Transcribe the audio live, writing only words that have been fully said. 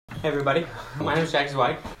Hey everybody, my name is Jack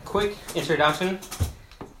White. Quick introduction.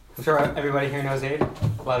 I'm sure everybody here knows Abe.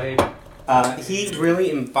 Love Abe. He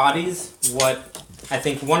really embodies what I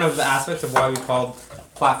think one of the aspects of why we called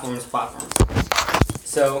platforms.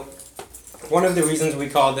 So one of the reasons we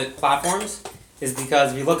called it platforms is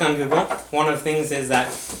because if you look on Google, one of the things is that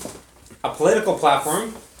a political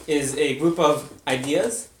platform is a group of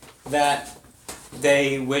ideas that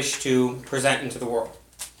they wish to present into the world.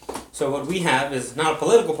 So what we have is not a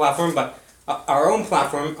political platform, but our own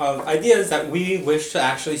platform of ideas that we wish to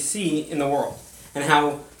actually see in the world, and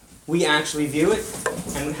how we actually view it,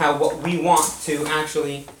 and how what we want to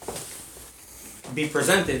actually be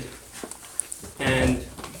presented and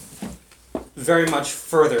very much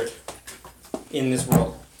furthered in this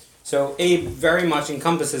world. So Abe very much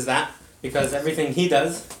encompasses that, because everything he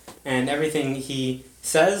does and everything he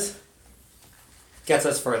says gets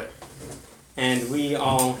us further. And we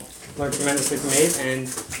all learn tremendously from Abe, and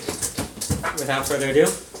without further ado,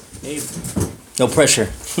 Abe. No pressure.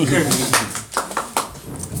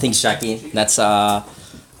 Thanks, Jackie. That's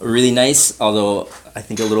really nice, although I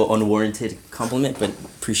think a little unwarranted compliment, but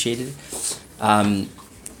appreciated.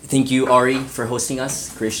 Thank you, Ari, for hosting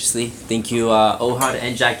us graciously. Thank you, Ohad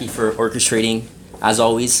and Jackie, for orchestrating, as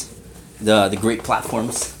always, the great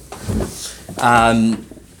platforms.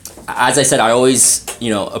 As I said, I always,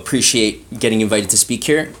 appreciate getting invited to speak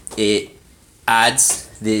here. It adds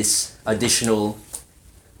this additional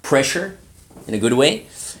pressure, in a good way,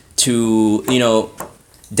 to,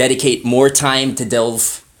 dedicate more time to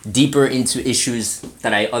delve deeper into issues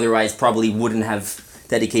that I otherwise probably wouldn't have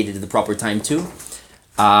dedicated the proper time to.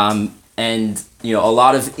 And, a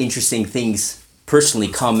lot of interesting things personally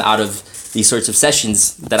come out of these sorts of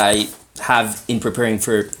sessions that I have in preparing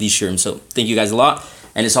for these shurim. So thank you guys a lot.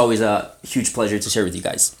 And it's always a huge pleasure to share with you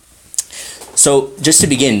guys. So just to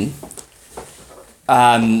begin,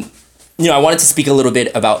 I wanted to speak a little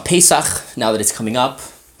bit about Pesach now that it's coming up.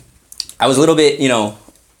 I was a little bit, in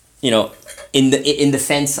the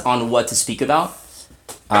fence on what to speak about.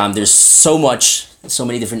 There's so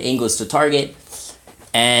many different angles to target.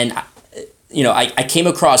 And, I came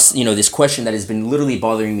across, this question that has been literally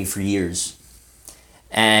bothering me for years.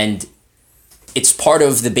 And it's part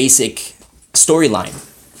of the basic storyline,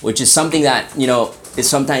 which is something that, is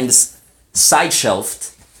sometimes side-shelved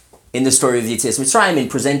in the story of Yetzias Mitzrayim in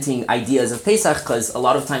presenting ideas of Pesach, because a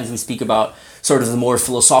lot of times we speak about sort of the more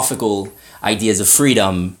philosophical ideas of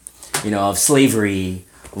freedom, of slavery,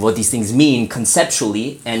 of what these things mean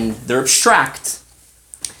conceptually, and they're abstract.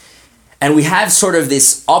 And we have sort of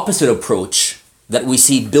this opposite approach that we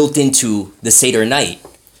see built into the Seder night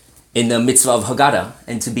in the mitzvah of Haggadah,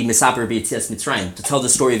 and to be Mesaper b'Yetzias Mitzrayim, to tell the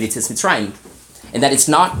story of Yetzias Mitzrayim, and that it's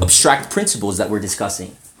not abstract principles that we're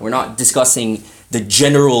discussing. We're not discussing the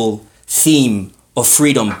general theme of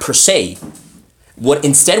freedom per se. What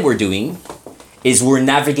instead we're doing is we're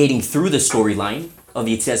navigating through the storyline of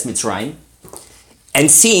Yetzias Mitzrayim and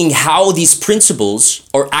seeing how these principles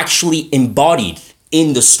are actually embodied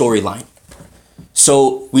in the storyline.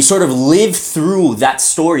 So we sort of live through that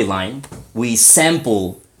storyline, we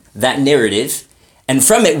sample that narrative, and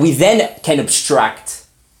from it we then can abstract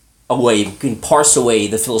away, we can parse away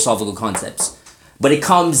the philosophical concepts. But it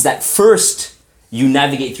comes that first you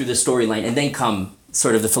navigate through the storyline and then come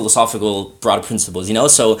sort of the philosophical broad principles,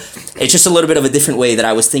 So it's just a little bit of a different way that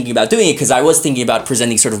I was thinking about doing it, because I was thinking about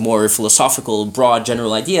presenting sort of more philosophical, broad,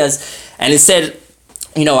 general ideas. And instead,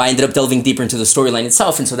 I ended up delving deeper into the storyline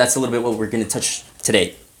itself. And so that's a little bit what we're going to touch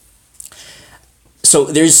today. So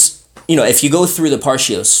there's, if you go through the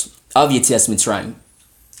Parshios of Yetzias Mitzrayim,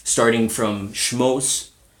 starting from Shmos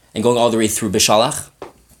and going all the way through Beshalach,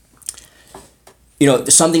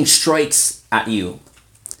 something strikes at you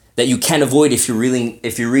that you can't avoid if you're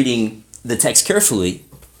reading the text carefully,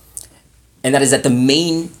 and that is that the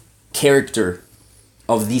main character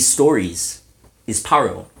of these stories is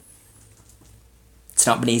Paro. It's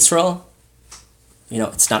not Bnei Yisrael.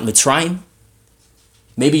 It's not Mitzrayim.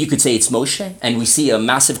 Maybe you could say it's Moshe, and we see a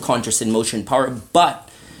massive contrast in Moshe and Paro, but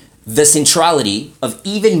the centrality of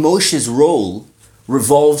even Moshe's role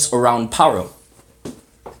revolves around Paro,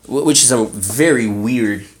 which is a very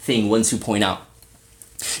weird thing once you point out.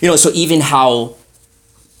 So even how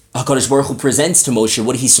HaKadosh Baruch Hu presents to Moshe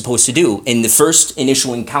what he's supposed to do in the first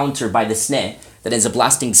initial encounter by the Sneh that ends up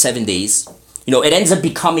lasting 7 days, it ends up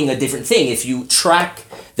becoming a different thing. If you track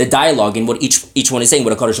the dialogue and what each one is saying,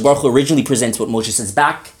 what HaKadosh Baruch Hu originally presents, what Moshe says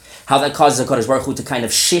back, how that causes HaKadosh Baruch Hu to kind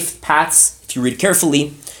of shift paths, if you read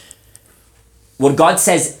carefully. What God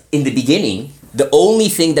says in the beginning, the only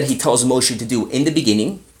thing that he tells Moshe to do in the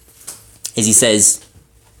beginning is he says,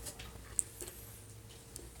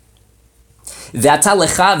 Ve'ata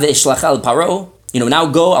lecha ve'eshlacha al Paro. Now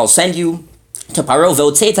go, I'll send you to Paro.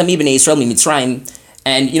 Ve'otzei tami b'nei Yisrael mi-Mitzrayim.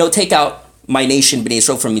 And, take out my nation, Bnei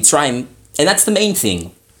Yisrael, from Mitzrayim. And that's the main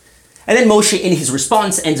thing. And then Moshe, in his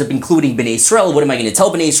response, ends up including Bnei Yisrael. What am I going to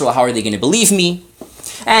tell Bnei Yisrael? How are they going to believe me?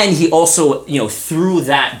 And he also, through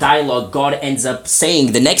that dialogue, God ends up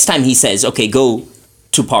saying, the next time he says, okay, go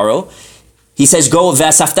to Paro, he says, go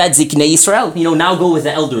v'asaftad ziknei Yisrael. Now go with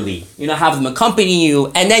the elderly. Have them accompany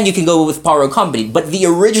you, and then you can go with Paro company. But the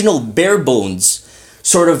original bare bones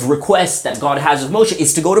sort of request that God has of Moshe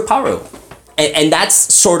is to go to Paro. And that's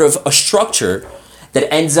sort of a structure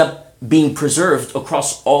that ends up being preserved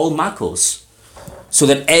across all Makos. So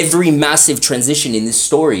that every massive transition in this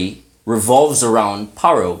story revolves around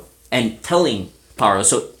Paro and telling Paro.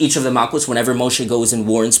 So each of the Makos, whenever Moshe goes and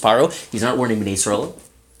warns Paro, he's not warning Bnei Yisrael.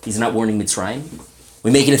 He's not warning Mitzrayim.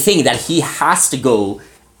 We make it a thing that he has to go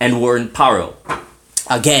and warn Paro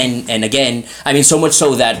again and again. So much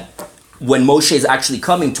so that when Moshe is actually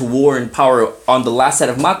coming to warn Paro on the last set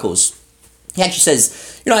of Makos, he actually says,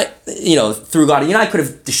 through God, I could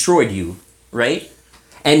have destroyed you, right?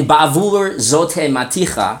 And ba'avur zote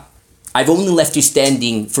maticha, I've only left you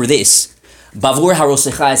standing for this. Ba'avur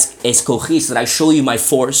harosecha es kochi, so that I show you my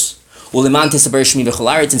force.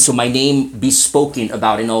 And so my name be spoken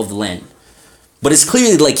about in all of the land. But it's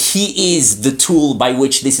clearly like he is the tool by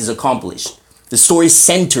which this is accomplished. The story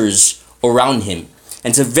centers around him.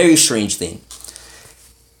 And it's a very strange thing.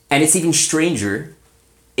 And it's even stranger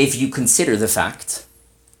if you consider the fact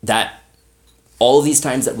that all these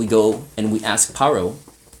times that we go and we ask Paro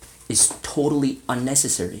is totally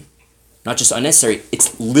unnecessary. Not just unnecessary,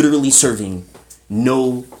 it's literally serving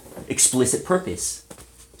no explicit purpose.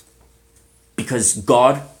 Because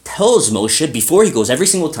God tells Moshe before he goes every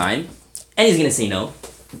single time, and he's going to say no.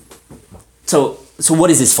 So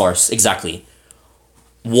what is this farce exactly?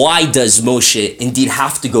 Why does Moshe indeed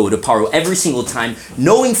have to go to Paro every single time,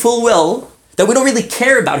 knowing full well that we don't really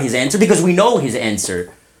care about his answer because we know his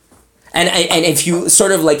answer? And if you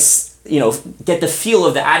sort of get the feel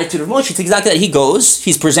of the attitude of Moshe, it's exactly that. He goes,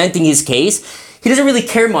 he's presenting his case, he doesn't really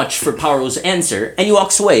care much for Paro's answer, and he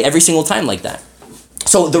walks away every single time like that.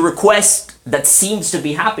 So the request that seems to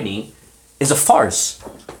be happening is a farce.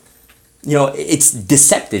 It's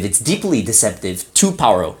deceptive. It's deeply deceptive to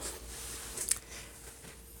Paro.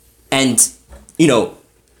 And,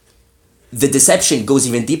 the deception goes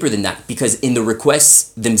even deeper than that, because in the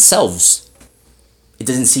requests themselves, it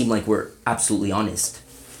doesn't seem like we're absolutely honest.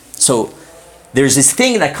 So there's this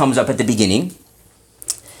thing that comes up at the beginning,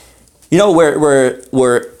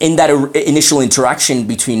 where in that initial interaction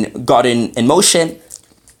between God and Moshe.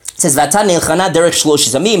 It says,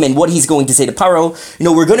 and what he's going to say to Paro,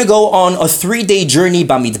 we're going to go on a 3-day journey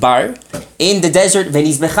Bamidbar in the desert, and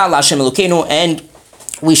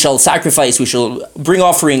we shall sacrifice, we shall bring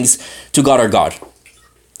offerings to God our God.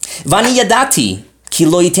 And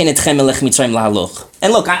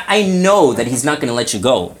look, I know that he's not going to let you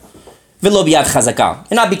go. And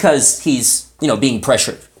not because he's, being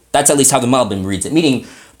pressured. That's at least how the Malbim reads it. Meaning,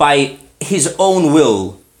 by his own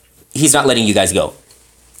will, he's not letting you guys go.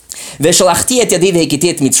 So look,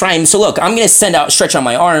 I'm going to stretch out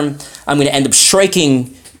my arm. I'm going to end up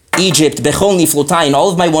striking Egypt, in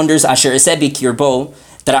all of my wonders,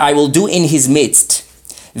 that I will do in his midst.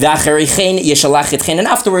 And afterwards,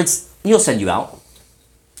 he'll send you out.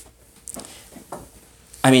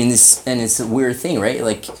 It's a weird thing,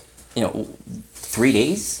 right? 3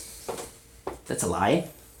 days? That's a lie.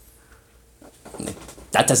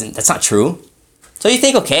 That's not true. So you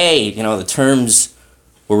think, okay, the terms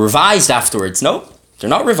were revised afterwards. No, they're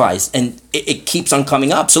not revised. And it keeps on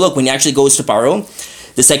coming up. So look, when he actually goes to Paro,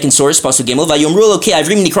 the second source, Pasuk Gimel,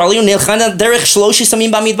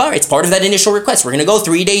 it's part of that initial request. We're going to go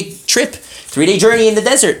 3-day trip, 3-day journey in the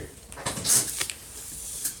desert.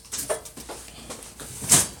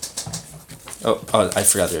 Oh, I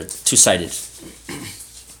forgot, they're two-sided.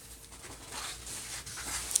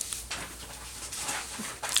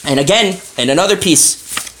 And again, and another piece,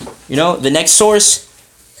 the next source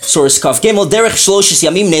Kaf Gimel, Derech Shloshis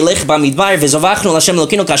Yamim Nelech Bamidbar Vezovachnu Lashem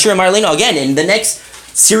Lokino Kasher Marleno. Again, in the next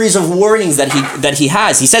series of warnings that he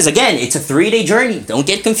has, he says again, it's a 3-day journey. Don't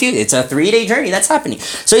get confused. It's a 3-day journey. That's happening.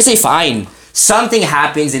 So you say, fine, something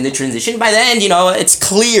happens in the transition. By the end, it's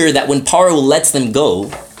clear that when Paro lets them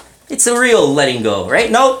go, it's a real letting go, right?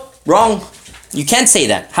 No, wrong. You can't say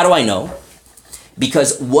that. How do I know?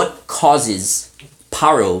 Because what causes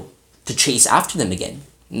Paro to chase after them again?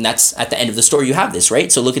 And that's at the end of the story. You have this, right?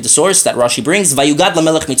 So look at the source that Rashi brings. Vayugad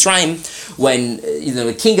lamelech Mitzrayim, when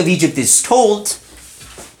the king of Egypt is told,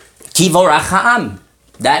 Kivorach ha'am,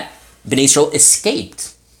 that Bnei Yisrael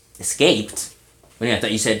escaped. What do you mean? I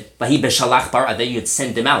thought you said, Vahi beshalach paro. I thought you had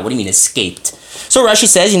sent them out. What do you mean, escaped? So Rashi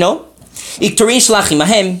says, Iktorin shalachim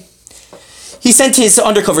ahem. He sent his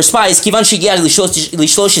undercover spies. Kivan shigiad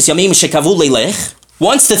lishloshes yamim shekavu leilech.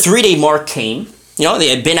 Once the 3-day mark came, they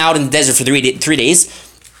had been out in the desert for 3 days,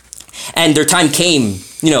 and their time came,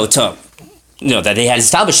 that they had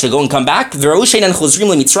established to go and come back. And they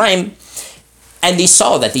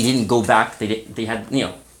saw that they didn't go back. They had,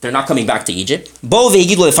 they're not coming back to Egypt. So they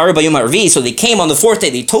came on the 4th day.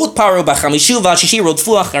 They told Paro on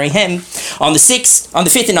the 6th, on the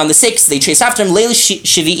 5th, and on the 6th they chased after him. And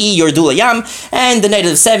the night of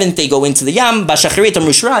the 7th they go into the Yam.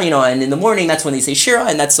 And in the morning that's when they say Shira,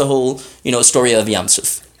 and that's the whole story of Yam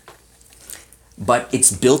Suf. But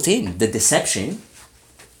it's built in. The deception,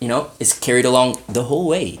 is carried along the whole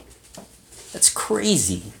way. That's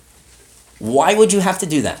crazy. Why would you have to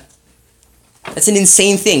do that? That's an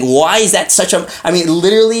insane thing. Why is that such a... it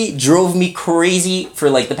literally drove me crazy for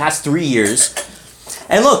the past 3 years.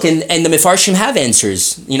 And look, and the Mefarshim have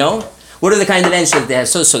answers, What are the kind of answers they have?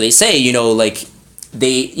 So they say, you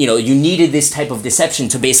needed this type of deception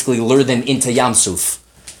to basically lure them into Yam Suf.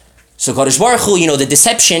 So Kadosh Baruch Hu, the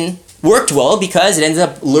deception worked well because it ended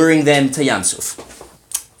up luring them to Yam Suf.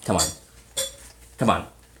 Come on.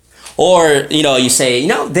 Or, you say,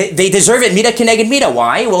 they deserve it, Mida Keneged Mida.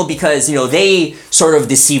 Why? Well, because, they sort of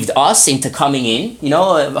deceived us into coming in.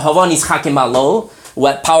 Havan Yischakim Malo,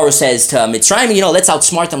 what Power says to Mitzrayim, let's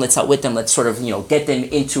outsmart them, let's outwit them, let's sort of, get them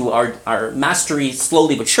into our mastery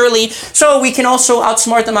slowly but surely, so we can also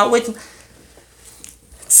outsmart them, outwit them.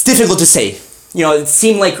 It's difficult to say. It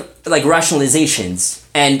seemed like rationalizations.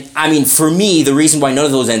 And, for me, the reason why none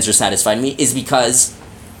of those answers satisfied me is because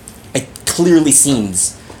it clearly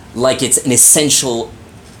seems like it's an essential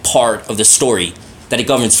part of the story, that it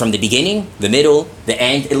governs from the beginning, the middle, the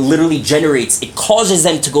end. It literally it causes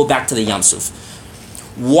them to go back to the Yam Suf.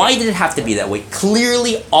 Why did it have to be that way?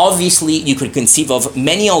 Clearly, obviously, you could conceive of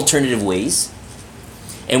many alternative ways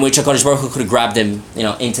in which HaKadosh Baruch Hu could have grabbed them,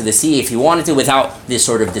 into the sea if he wanted to, without this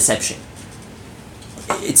sort of deception.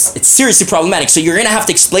 It's seriously problematic. So you're going to have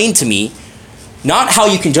to explain to me, not how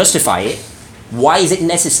you can justify it, why is it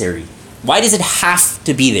necessary? Why does it have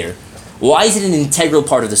to be there? Why is it an integral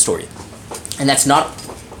part of the story? And that's not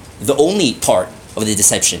the only part of the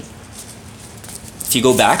deception. If you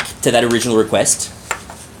go back to that original request,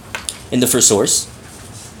 in the first source,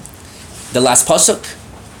 the last pasuk,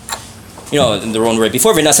 in the one right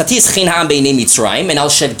before, and I shall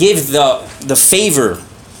give the favor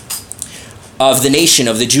of the nation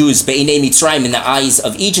of the Jews be'inei Mitzrayim, in the eyes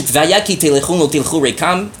of Egypt, and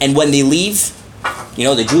when they leave,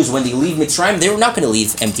 the Jews, when they leave Mitzrayim, they're not going to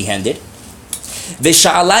leave empty-handed. And each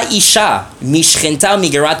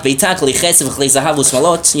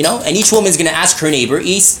woman is going to ask her neighbor,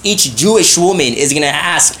 each Jewish woman is going to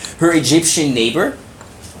ask her Egyptian neighbor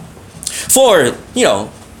for,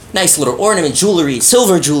 nice little ornament, jewelry,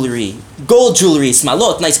 silver jewelry, gold jewelry,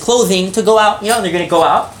 smalot, nice clothing to go out. They're going to go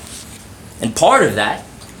out. And part of that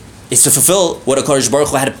is to fulfill what HaKadosh Baruch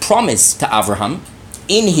Hu had promised to Avraham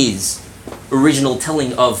in his original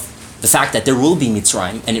telling of the fact that there will be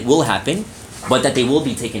Mitzrayim and it will happen, but that they will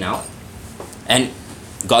be taken out. And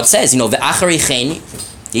God says, Ve'acharei chen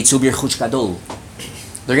yitzu b'rechush gadol.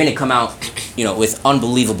 They're going to come out, with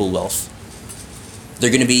unbelievable wealth. They're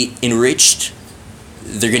going to be enriched.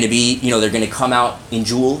 They're going to be, they're going to come out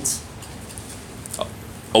enjeweled.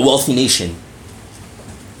 A wealthy nation.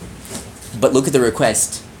 But look at the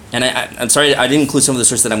request. And I'm sorry, I didn't include some of the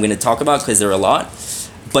sources that I'm going to talk about because there are a lot.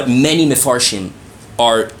 But many Mefarshim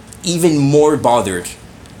are even more bothered,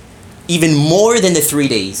 even more than the 3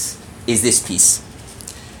 days, is this piece.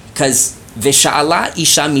 Because Vesha'ala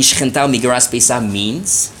Isha Mishchenta Migaras Pesa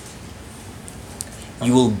means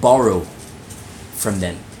you will borrow from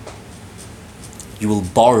them. You will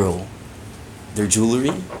borrow their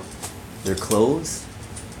jewelry, their clothes.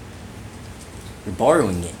 You're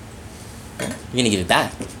borrowing it. You're going to give it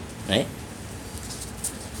back, right?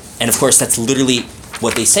 And of course, that's literally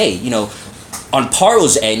what they say. On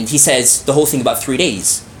Paro's end, he says the whole thing about 3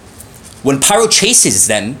 days. When Paro chases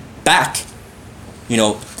them back,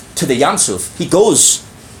 to the Yam Suf, he goes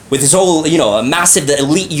with his whole, a massive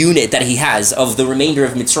elite unit that he has of the remainder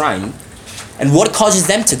of Mitzrayim. And what causes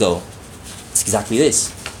them to go? It's exactly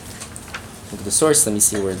this. Look at the source. Let me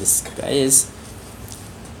see where this guy is.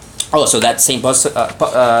 Oh, so that same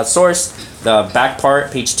source, the back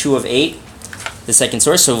part, page 2 of 8, the second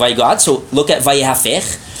source. So Vayigad. So look at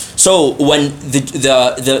Vayihafech. So when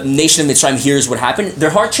the nation of Mitzrayim hears what happened,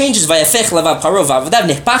 their heart changes. Their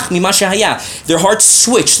hearts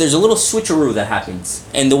switch. There's a little switcheroo that happens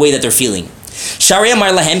in the way that they're feeling. Shari Amar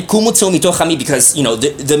Lahem Kumu Tzil Mitoch Ami, because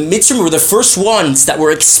the Mitzrim were the first ones that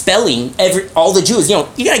were expelling all the Jews. You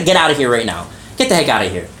gotta get out of here right now. Get the heck out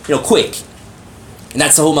of here. Quick. And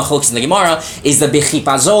that's the whole machlokes in the Gemara, is the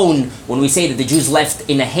bechipazon, when we say that the Jews left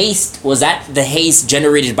in a haste, was that the haste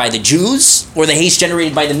generated by the Jews or the haste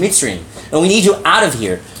generated by the Mitzrim? And we need you out of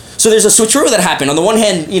here. So there's a switcheroo that happened. On the one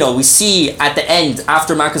hand, we see at the end,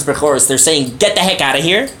 after Makas Bechoros, they're saying, get the heck out of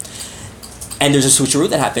here. And there's a switcheroo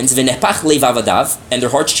that happens. V'nepach leiv avadav, and their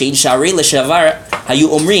hearts change. Sha'arei l'shavar hayu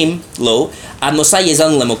omrim lo, ad nosai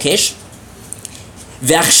yezan lemokesh.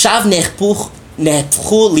 Ve'achshav nechpuch and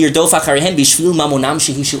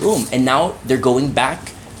now they're going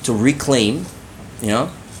back to reclaim,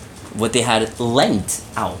 what they had lent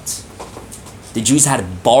out. The Jews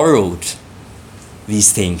had borrowed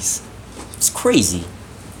these things. It's crazy.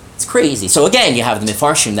 It's crazy. So again, you have the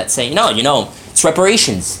Mefarshim that say, it's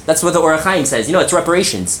reparations. That's what the Orach Chaim says. It's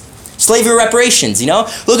reparations. Slavery reparations.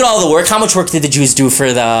 Look at all the work. How much work did the Jews do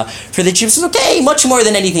for the Jews? Okay, much more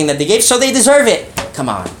than anything that they gave, so they deserve it. Come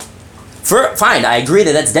on. Fine, I agree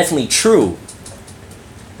that's definitely true.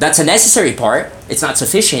 That's a necessary part. It's not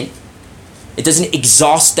sufficient. It doesn't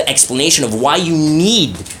exhaust the explanation of why you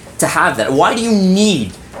need to have that. Why do you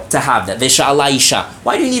need to have that? V'sha'ala isha.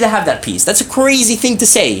 Why do you need to have that piece? That's a crazy thing to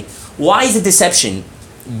say. Why is the deception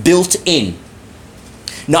built in?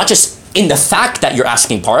 Not just in the fact that you're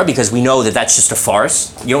asking para, because we know that that's just a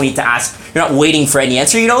farce. You don't need to ask. You're not waiting for any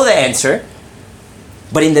answer. You know the answer.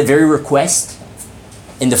 But in the very request,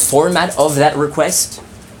 in the format of that request,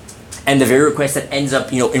 and the very request that ends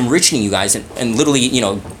up, enriching you guys and literally,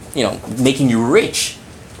 making you rich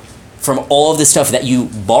from all of the stuff that you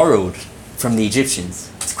borrowed from the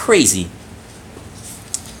Egyptians. It's crazy.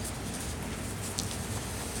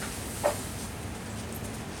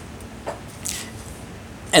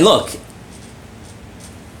 And look,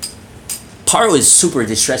 Paro is super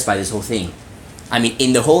distressed by this whole thing. I mean,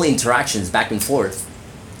 in the whole interactions back and forth,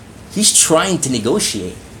 he's trying to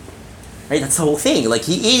negotiate, right? That's the whole thing. Like,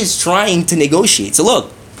 he is trying to negotiate. So look.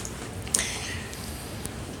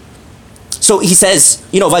 So he says,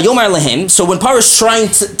 Vayomar lehem. So when Paro is trying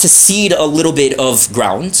to seed a little bit of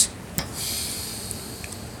ground.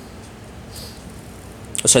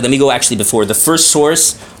 So let me go actually before. The first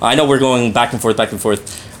source, I know we're going back and forth,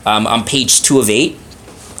 on page 2 of 8.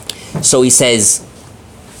 So he says,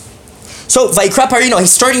 so Vayikra Paro,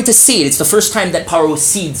 he's starting to seed. It's the first time that Paro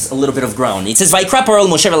seeds a little bit of ground. It says Vayikra Paro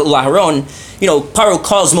Moshe l'Aharon. Paro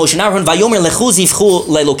calls Moshe and Aaron. Vayomer lechu zivchu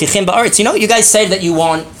le'elokechem ba'aretz. You guys said that you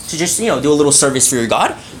want to just do a little service for your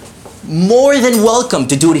God. More than welcome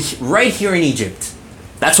to do it right here in Egypt.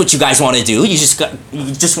 That's what you guys want to do. You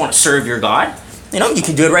just want to serve your God. You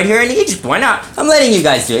can do it right here in Egypt. Why not? I'm letting you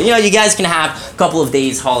guys do it. You guys can have a couple of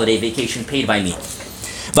days holiday vacation paid by me.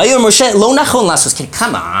 Vayomer Moshe lo nachon lasos.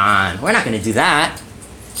 Come on, we're not going to do that.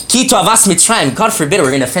 Ki to'avas Mitzrayim. God forbid we're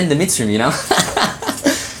going to offend the Mitzrayim.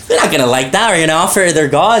 They're not going to like that, or offer their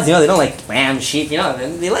gods. They don't like lamb, sheep.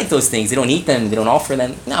 They like those things. They don't eat them. They don't offer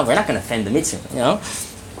them. No, we're not going to offend the Mitzrayim.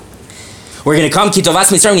 We're going to come ki to'avas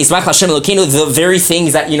Mitzrayim nismach Hashem Elokeinu. The very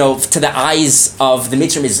things that to the eyes of the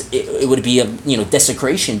Mitzrayim it would be a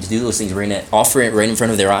desecration to do those things. We're going to offer it right in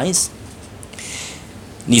front of their eyes.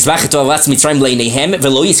 They're not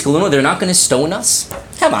going to stone us.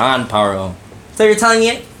 Come on, Paro. So you're telling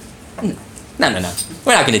me? No.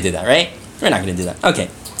 We're not going to do that, right? We're not going to do that. Okay.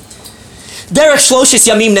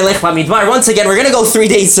 Once again, we're going to go 3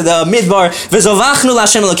 days to the Midbar. We're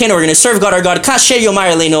going to serve God our God,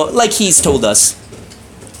 like He's told us.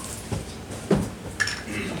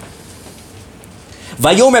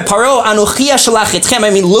 Vayomer Paro anochi shalach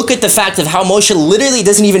etchem. Look at the fact of how Moshe literally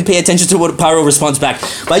doesn't even pay attention to what Paro responds back.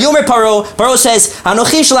 Vayomer Paro says,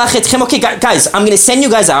 anochi shalach etchem. Okay, guys, I'm going to send you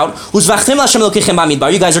guys out. Uzvachtem l'Hashem Elokechem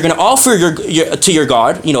b'midbar. You guys are going to offer to your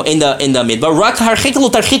God, in the midbar. Rak harchikel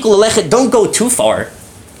utarchikel lelechet. Don't go too far.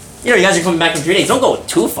 You guys are coming back in 3 days. Don't go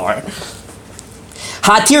too far.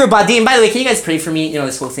 Hatir badim. By the way, can you guys pray for me?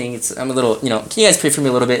 This whole thing. I'm a little. Can you guys pray for me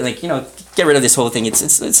a little bit? Get rid of this whole thing. It's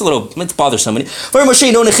a little. It's bothersome. Yeah,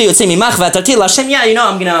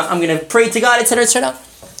 I'm gonna pray to God, etc., etc.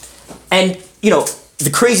 And the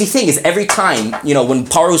crazy thing is, every time when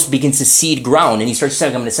Paro begins to seed ground and he starts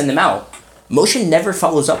saying, "I'm gonna send them out," Moshe never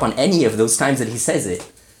follows up on any of those times that he says it.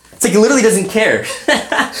 It's like he literally doesn't care.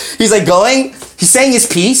 He's going. He's saying his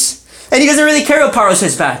piece, and he doesn't really care what Paro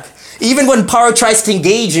says back. Even when Paro tries to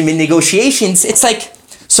engage him in negotiations, it's like,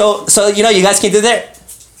 so you guys can't do that?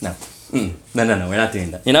 No. No, we're not doing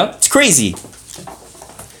that. It's crazy.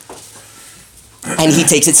 And he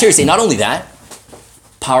takes it seriously. Not only that,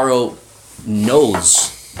 Paro knows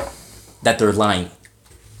that they're lying.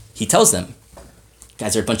 He tells them,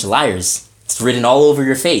 guys are a bunch of liars. It's written all over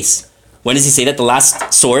your face. When does he say that? The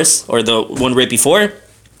last source, or the one right before?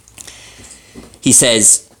 He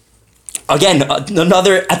says, again,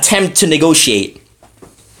 another attempt to negotiate.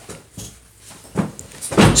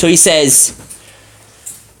 So he says,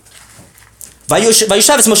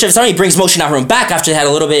 Vayushav Moshe v'Aaron. He brings Moshe and Aaron back after they had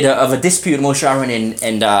a little bit of a dispute, Moshe, Aaron,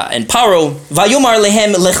 and Paro. Vayomar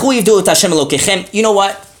lehem lechu yivdu et Hashem Elokechem. You know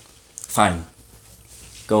what? Fine.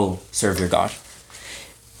 Go serve your God.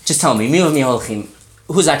 Just tell me,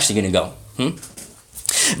 who's actually going to go?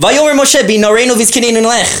 Vayomer Moshe b'nareinu v'zkeneinu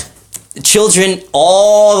nelech. Children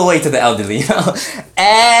all the way to the elderly. You know?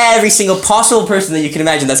 Every single possible person that you can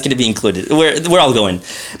imagine that's going to be included. We're all going.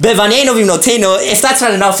 If that's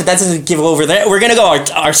not enough, if that doesn't give over there, we're going to go.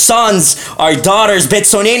 Our sons, our daughters,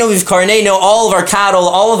 all of our cattle,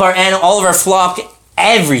 all of our animal, all of our flock,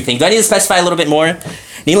 everything. Do I need to specify a little bit more?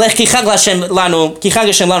 Because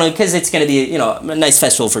it's going to be, a nice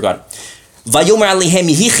festival for God. Vayomer alihem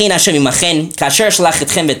yihichen Hashem imachen kasher shalach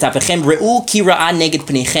etchem betapechem re'u ki ra'a neged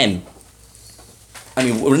pneichem. I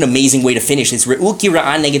mean, what an amazing way to finish this. Re'u ki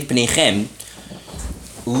ra'a neged pneichem.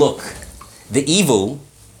 Look, the evil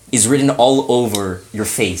is written all over your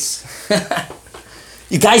face.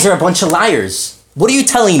 You guys are a bunch of liars. What are you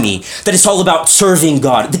telling me? That it's all about serving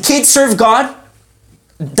God? The kids serve God?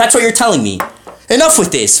 That's what you're telling me. Enough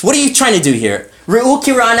with this. What are you trying to do here? Re'u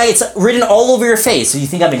ki ra'ana, it's written all over your face. So you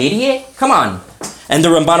think I'm an idiot? Come on. And the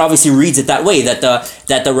Ramban obviously reads it that way, that the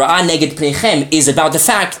ra'a neged pneichem is about the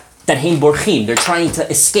fact that hein borchim, they're trying to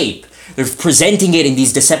escape. They're presenting it in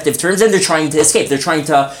these deceptive terms, and they're trying to escape. They're trying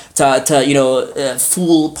to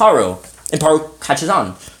fool Paro, and Paro catches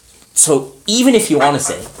on. So even if you want to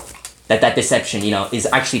say that deception, is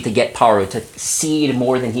actually to get Paro to cede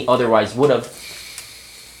more than he otherwise would have,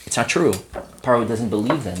 it's not true. Paro doesn't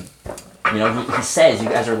believe them. He says, you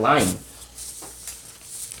guys are lying.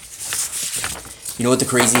 You know what the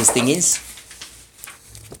craziest thing is?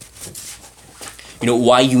 You know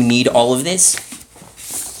why you need all of this?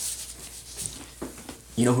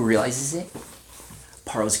 You know who realizes it?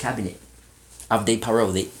 Paro's cabinet. Avdei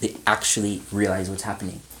Paro, they actually realize what's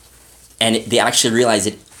happening. And they actually realize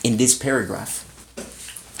it in this paragraph.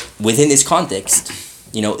 Within this context,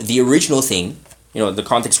 the original thing, the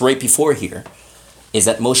context right before here, is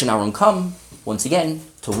that Moshe and Aaron come, once again,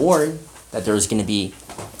 to warn that there's going to be,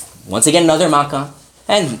 once again, another Makkah.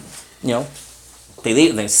 And, they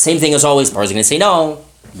leave. The same thing as always. Paro's going to say no.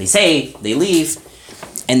 They say, they leave.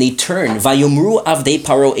 And they turn. Vayomru avdei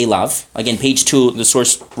Paro elav. Again, page 2, the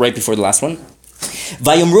source right before the last one.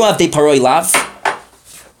 Vayomru avdei Paro elav.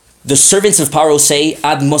 The servants of Paro say,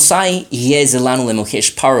 Ad mosai yeh zelanu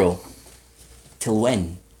lemochesh Paro. Till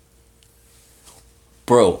when?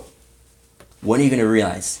 Bro, when are you going to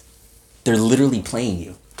realize? They're literally playing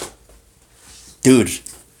you. Dude,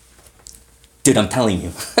 I'm telling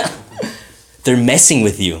you. They're messing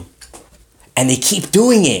with you. And they keep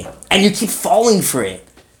doing it. And you keep falling for it.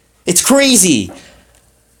 It's crazy.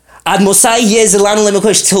 Ad mosai yeh zelanu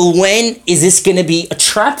lemochesh. Till when is this going to be a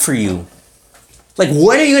trap for you? Like,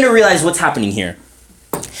 when are you going to realize what's happening here?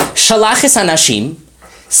 Shalach es anashim.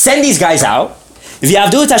 Send these guys out.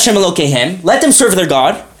 V'yavdu et Hashem Elokehem. Let them serve their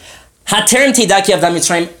God. Haterem teida ki avdam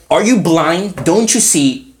Mitzrayim. Are you blind? Don't you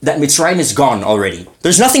see that Mitzrayim is gone already?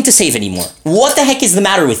 There's nothing to save anymore. What the heck is the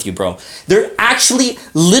matter with you, bro? They're actually,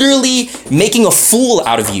 literally making a fool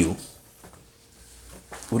out of you.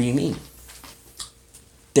 What do you mean?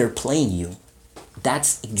 They're playing you.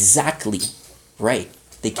 That's exactly right.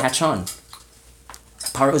 They catch on.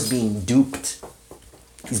 Paro is being duped.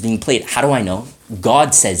 He's being played. How do I know?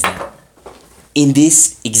 God says that. In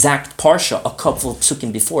this exact parsha, a couple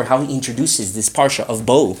psukim before, how he introduces this parsha of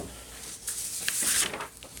Bo.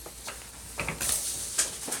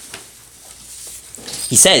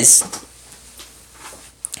 He says,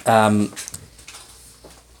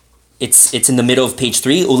 it's in the middle of page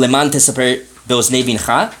 3. Uleman tesaper beoznei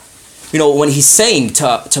bincha. When he's saying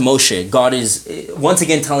to Moshe, God is once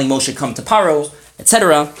again telling Moshe, come to Paro,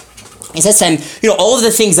 etc. He says to him, all of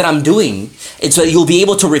the things that I'm doing, it's so you'll be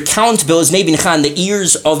able to recount beoznei bincha in the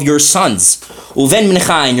ears of your sons, uven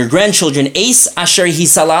bincha and your grandchildren, eis asher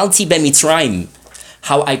hisalalti bemitzrayim,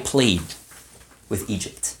 how I played with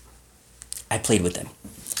Egypt. I played with them.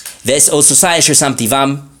 Ves ososai asher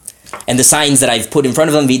samtivam, and the signs that I've put in front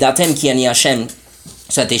of them, vidatem ki ani Hashem,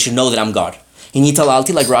 so that they should know that I'm God.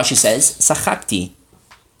 Hinitalalti, like Rashi says, sachakti,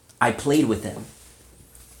 I played with them.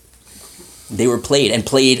 They were played, and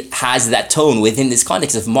played has that tone within this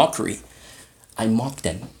context of mockery. I mocked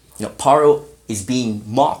them. Paro is being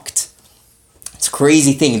mocked. It's a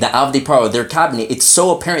crazy thing. The Avdei Paro, their cabinet, it's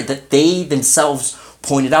so apparent that they themselves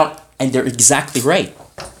pointed out And they're exactly right.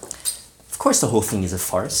 Of course the whole thing is a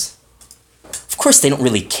farce. Of course they don't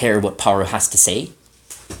really care what Paro has to say.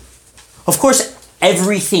 Of course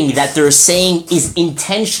everything that they're saying is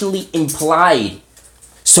intentionally implied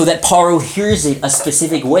so that Paro hears it a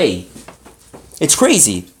specific way. It's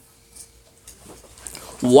crazy.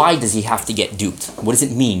 Why does he have to get duped? What does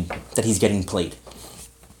it mean that he's getting played?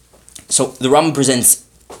 So the Rambam presents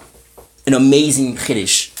an amazing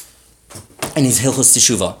chiddush in his Hilchos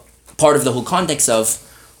Teshuvah. Part of the whole context of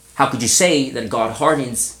how could you say that God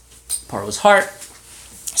hardens Paro's heart?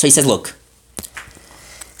 So he says, look,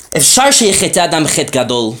 if it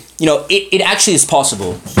actually is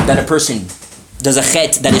possible that a person does a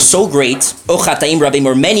chet that is so great, or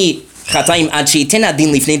many chataim ad sheitena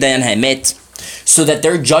din lifnei dayan haemet, so that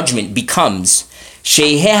their judgment becomes for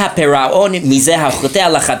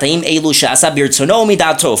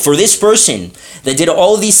this person that did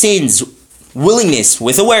all these sins, willingness,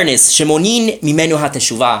 with awareness,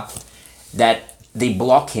 that they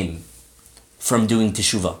block him from doing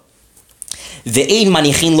teshuvah.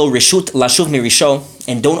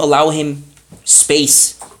 And don't allow him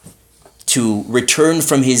space to return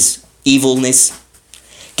from his evilness,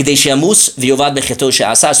 so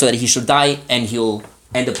that he should die and he'll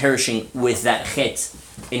end up perishing with that chet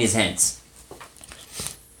in his hands.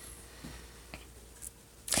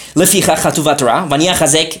 Because,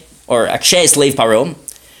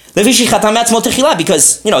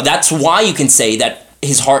 that's why you can say that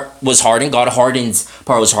his heart was hardened. God hardens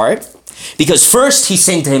Paro's heart. Because first he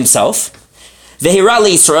sinned to himself.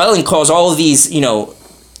 Israel, and caused all of these,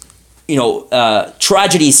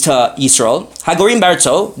 tragedies to Yisrael. Hagorim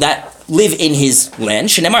Barzo, that live in his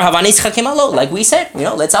land. Like we said,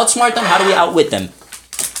 let's outsmart them. How do we outwit them?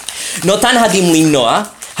 Notan hadim limnoa.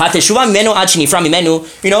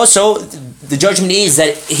 So the judgment is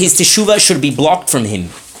that his teshuvah should be blocked from him.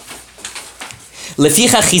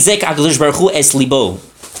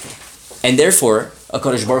 And therefore,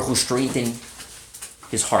 HaKadosh Baruch Hu strengthened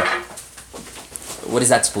his heart. What is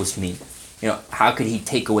that supposed to mean? How could he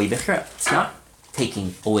take away Bechira? It's not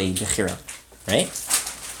taking away Bechira, right?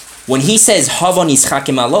 When he says Havon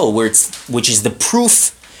Yischakim Alo, which is the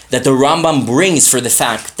proof that the Rambam brings for the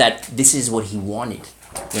fact that this is what he wanted.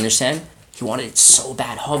 You understand? He wanted it so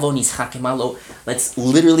bad. Havon Yischakim Alo.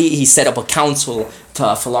 He set up a council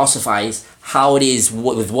to philosophize how it is,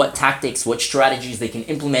 with what tactics, what strategies they can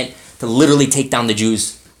implement to literally take down the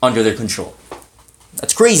Jews under their control.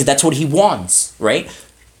 That's crazy. That's what he wants, right?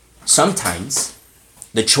 Sometimes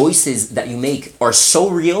the choices that you make are so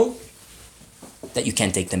real that you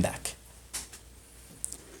can't take them back.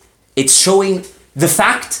 It's showing the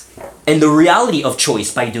fact and the reality of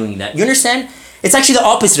choice by doing that. You understand? It's actually the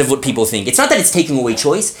opposite of what people think. It's not that it's taking away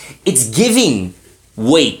choice, it's giving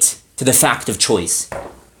weight to the fact of choice.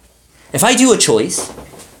 If I do a choice,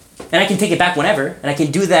 and I can take it back whenever, and I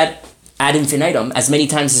can do that ad infinitum as many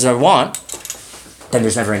times as I want, then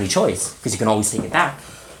there's never any choice, because you can always take it back.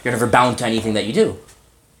 You're never bound to anything that you do.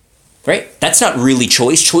 Right? That's not really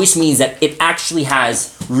choice. Choice means that it actually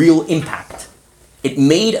has real impact. It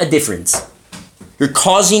made a difference. You're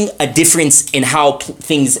causing a difference in how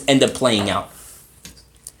things end up playing out.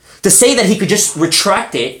 To say that he could just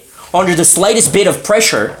retract it under the slightest bit of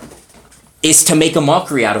pressure is to make a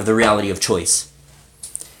mockery out of the reality of choice.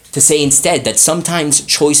 To say instead that sometimes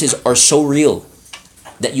choices are so real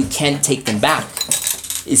that you can't take them back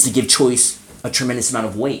is to give choice a tremendous amount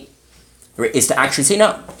of weight. Right? Is to actually say,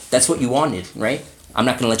 no, that's what you wanted, right? I'm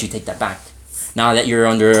not going to let you take that back. Now that you're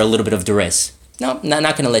under a little bit of duress. No, I'm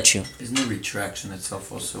not going to let you. Isn't the retraction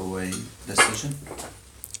itself also a decision?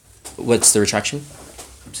 What's the retraction?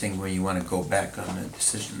 I'm saying when you want to go back on a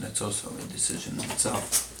decision, that's also a decision in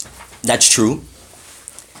itself. That's true.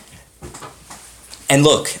 And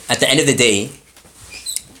look, at the end of the day,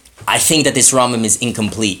 I think that this Rambam is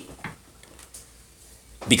incomplete.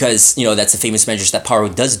 Because, that's the famous medrash that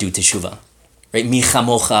Paro does do teshuvah. Right? Micha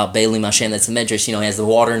mocha, Beilim Hashem, that's the medrash. He has the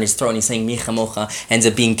water in his throat and he's saying Micha mocha, ends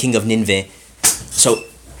up being king of Nineveh. So,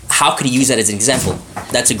 how could he use that as an example?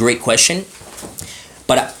 That's a great question.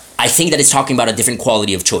 But I think that it's talking about a different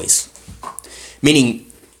quality of choice. Meaning,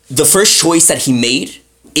 the first choice that he made,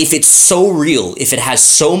 if it's so real, if it has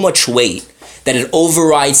so much weight, that it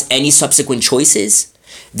overrides any subsequent choices,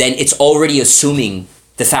 then it's already assuming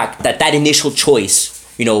the fact that that initial choice,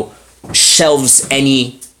 shelves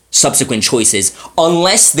any subsequent choices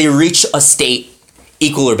unless they reach a state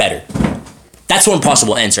equal or better. That's one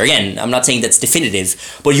possible answer. Again, I'm not saying that's definitive,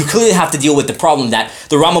 but you clearly have to deal with the problem that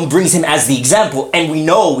the Rambam brings him as the example, and we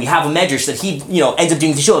know we have a medrash that he, ends up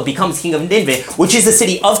doing Teshuvah, becomes king of Nineveh, which is the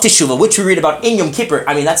city of Teshuvah, which we read about in Yom Kippur.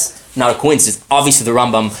 I mean, that's not a coincidence. Obviously, the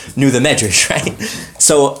Rambam knew the medrash, right?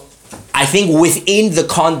 So, I think within the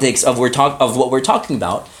context of what we're talking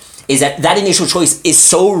about is that initial choice is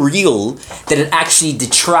so real that it actually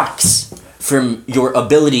detracts from your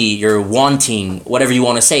ability, your wanting, whatever you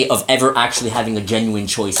want to say, of ever actually having a genuine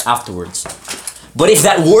choice afterwards. But if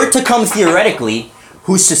that were to come theoretically,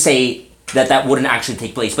 who's to say that wouldn't actually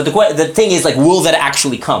take place? But the thing is, like, will that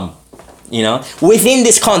actually come? Within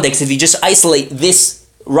this context, if you just isolate this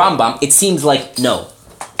Rambam, it seems like no.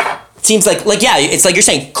 It seems like yeah, it's like you're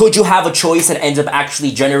saying, could you have a choice that ends up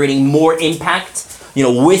actually generating more impact,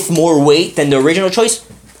 with more weight than the original choice?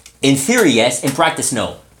 In theory, yes. In practice,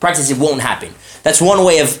 no. Practice, it won't happen. That's one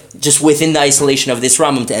way of just within the isolation of this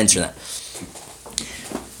Rambam to answer that.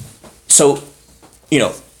 So,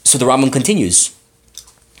 so the Rambam continues.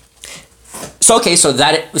 So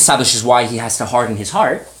that establishes why he has to harden his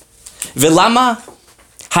heart. Velama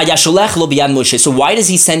hayasholech lo biyad Moshe. So why does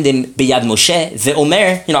he send him biyad Moshe?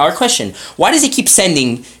 Ve'omer, our question. Why does he keep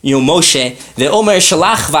sending, Moshe? Ve'omer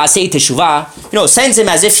shalach va'asei teshuvah. Sends him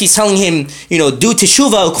as if he's telling him, do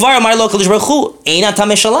teshuvah. Ukvar amar lo kadosh baruch hu ein ata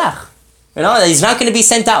meshalach. He's not going to be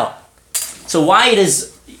sent out. So why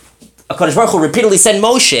does Kadosh Baruch Hu repeatedly send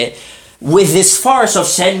Moshe with this farce of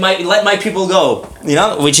let my people go?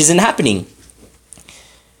 Which isn't happening.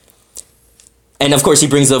 And of course, he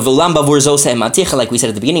brings the V'ulam bavur zoseh maticha, like we said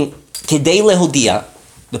at the beginning. Kedei lehodia,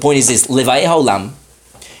 the point is this, levayeh haolam,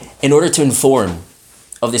 in order to inform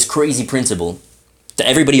of this crazy principle to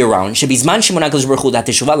everybody around, shebizman shemona HaKadosh Baruch Hu dat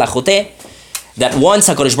teshuvah lachoteh, that once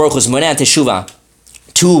HaKadosh Baruch Hu is moneh teshuvah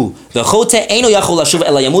to the choteh, eino yachol lashuv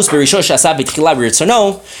ela yamus berisho she'asa b'tchila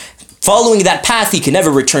b'ritzono, following that path, he can never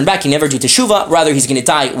return back, he never do teshuvah, rather he's going to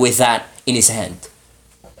die with that in his hand.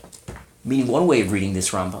 Meaning, one way of reading this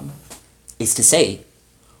Rambam is to say,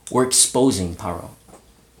 we're exposing Paro.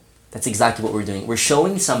 That's exactly what we're doing. We're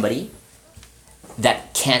showing somebody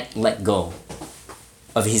that can't let go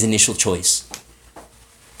of his initial choice.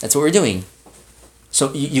 That's what we're doing.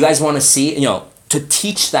 So you guys want to see, to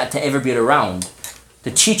teach that to everybody around, to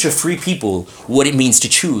teach a free people what it means to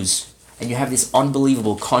choose. And you have this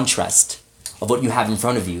unbelievable contrast of what you have in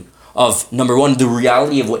front of you. Of, number one, the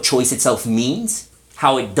reality of what choice itself means,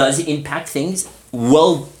 how it does impact things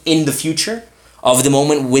well in the future of the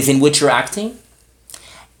moment within which you're acting,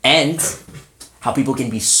 and how people can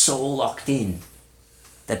be so locked in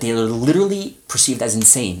that they are literally perceived as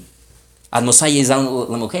insane. Ad Mosai Yezan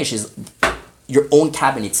Lemokesh is your own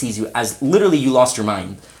cabinet sees you as literally you lost your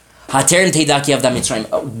mind. What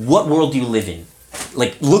world do you live in?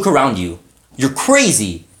 Like, look around you. You're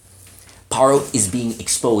crazy. Paro is being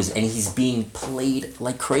exposed and he's being played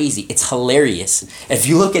like crazy. It's hilarious. If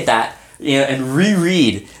you look at that, and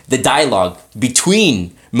reread the dialogue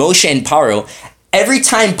between Moshe and Paro, every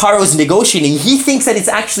time Paro is negotiating, he thinks that it's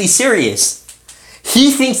actually serious.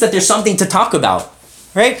 He thinks that there's something to talk about,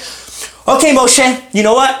 right? Okay, Moshe, you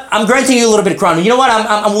know what? I'm granting you a little bit of ground. You know what?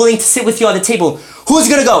 I'm willing to sit with you on the table. Who's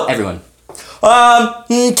gonna go? Everyone.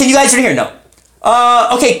 Can you guys sit here? No.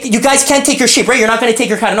 Okay, you guys can't take your sheep, right? You're not gonna take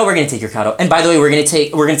your cattle. No, we're gonna take your cattle. And by the way, we're gonna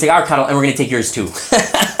take our cattle and we're gonna take yours too.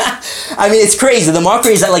 I mean, it's crazy. The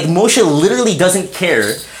mockery is that like Moshe literally doesn't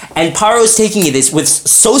care, and Paro is taking this with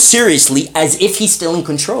so seriously as if he's still in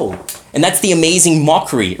control. And that's the amazing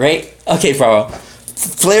mockery, right? Okay, Paro,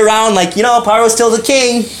 play around like, Paro's still the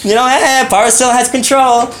king. Paro still has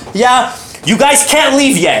control. Yeah, you guys can't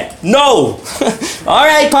leave yet. No. All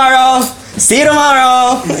right, Paro. See you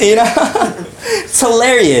tomorrow. It's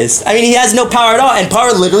hilarious. I mean, he has no power at all, and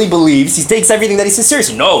Paro literally believes he takes everything that he says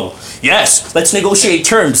seriously. No, yes, let's negotiate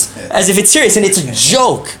terms as if it's serious, and it's a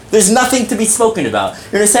joke. There's nothing to be spoken about.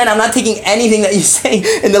 You understand? I'm not taking anything that you say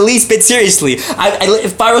in the least bit seriously.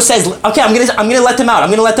 If Paro says, okay, I'm gonna let them out.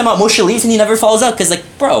 Moshe leaves and he never follows up because, like,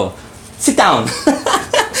 bro, sit down,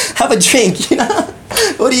 have a drink.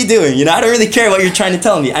 What are you doing? I don't really care what you're trying to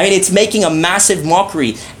tell me. I mean, it's making a massive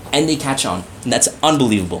mockery. And they catch on. And that's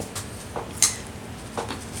unbelievable.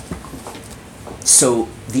 So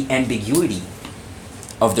the ambiguity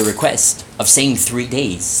of the request of saying 3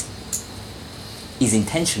 days is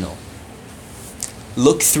intentional.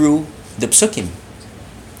 Look through the psukim.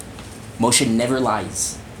 Moshe never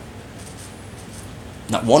lies.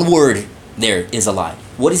 Not one word there is a lie.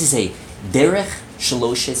 What does he say? Derech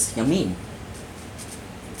shaloshes yamin.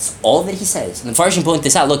 It's all that he says. And the Farshim point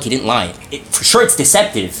this out. Look, he didn't lie. For sure it's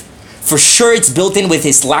deceptive. For sure it's built in with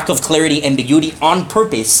his lack of clarity, ambiguity on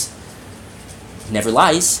purpose. He never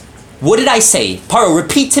lies. What did I say? Paro,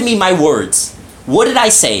 repeat to me my words. What did I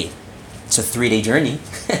say? It's a 3-day journey.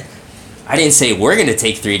 I didn't say we're going to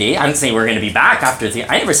take 3 days. I didn't say we're going to be back after 3.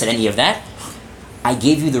 I never said any of that. I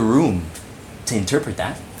gave you the room to interpret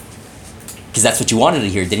that. Because that's what you wanted to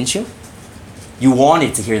hear, didn't you? You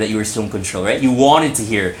wanted to hear that you were still in control, right? You wanted to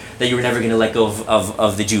hear that you were never going to let go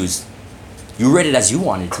of the Jews. You read it as you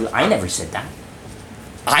wanted to. I never said that.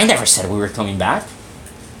 I never said we were coming back.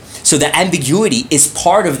 So the ambiguity is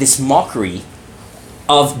part of this mockery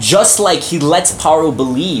of, just like he lets Paro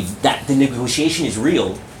believe that the negotiation is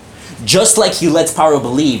real, just like he lets Paro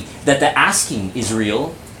believe that the asking is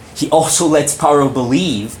real, he also lets Paro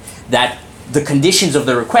believe that the conditions of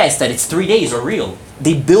the request, that it's 3 days, are real.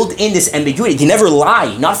 They build in this ambiguity. They never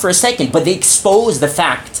lie, not for a second, but they expose the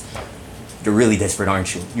fact, you're really desperate,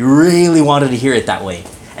 aren't you? You really wanted to hear it that way.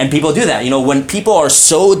 And people do that. When people are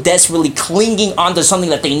so desperately clinging onto something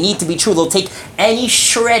that they need to be true, they'll take any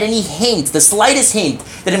shred, any hint, the slightest hint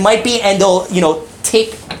that it might be, and they'll,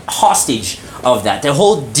 take hostage of that. They'll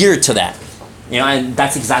hold dear to that. And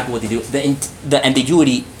that's exactly what they do. The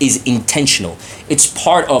ambiguity is intentional. It's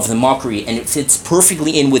part of the mockery, and it fits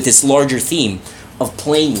perfectly in with this larger theme of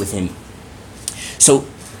playing with him. So,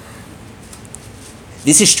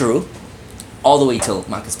 this is true all the way till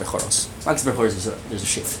Makas Bechoros. Makas Bechoros, there's a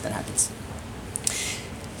shift that happens.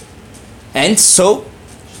 And so,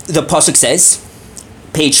 the Pasuk says,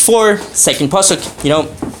 page 4, second Pasuk,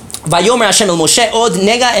 Vayomer Hashem el Moshe od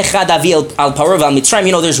nega echad avi al Paro v'al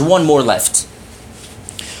Mitzrayim. There's one more left.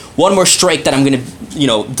 One more strike that I'm going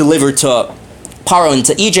to, deliver to Paro and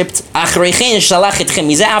to Egypt. Achreichen shalach etchem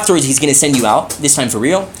mizeh. Afterwards, he's going to send you out. This time for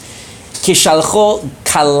real. Kishalcho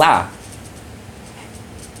kala.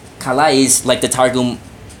 Kala is, like the Targum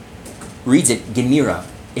reads it, gemira.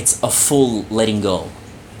 It's a full letting go.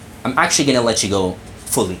 I'm actually going to let you go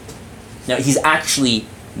fully. Now, he's actually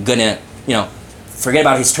going to, forget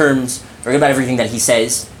about his terms, forget about everything that he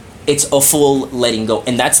says. It's a full letting go.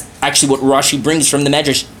 And that's actually what Rashi brings from the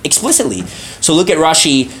Medrash explicitly. So look at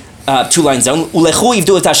Rashi 2 lines down. Ulechu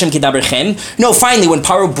yivdu et Hashem kidaberchem. No, finally, when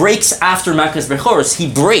Paro breaks after Makas Bechoros, he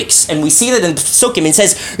breaks. And we see that in Psukim. It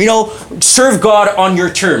says, serve God on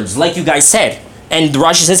your terms, like you guys said. And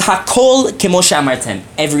Rashi says, Hakol kemoshe amartem.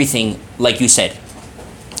 Everything like you said.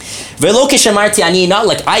 Velo keshemarti ani, not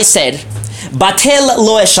like I said. Batel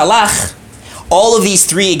lo eshalach. All of these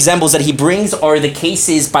 3 examples that he brings are the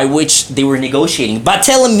cases by which they were negotiating.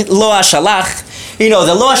 Batel lo hashalach. The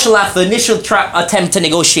lo hashalach, the initial attempt to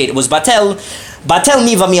negotiate was batel. Batel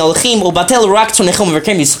miva mi'olchim, or batel rak tzonechom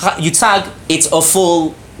v'kerem yutzag. It's a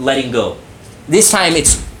full letting go. This time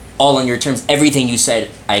it's all on your terms. Everything you said,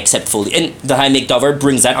 I accept fully. And the Ha'amek Davar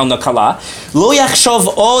brings that on the Kala. Lo yachshov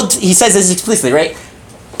od, he says this explicitly, right?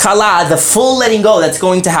 Kala, the full letting go that's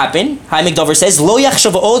going to happen. Ha'amek Davar says, Lo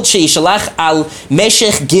yachshov od she'ishalach al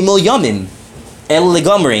meshech gimel yomim el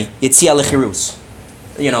legomri yitzia lechirus.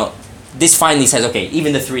 This finally says, okay,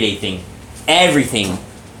 even the 3-day thing, everything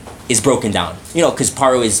is broken down. Because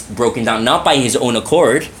Paro is broken down not by his own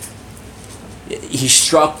accord.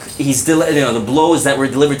 The blows that were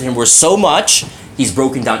delivered to him were so much, he's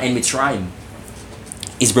broken down. And Mitzrayim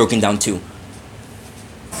is broken down too.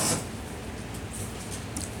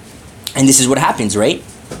 And this is what happens, right?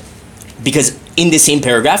 Because in the same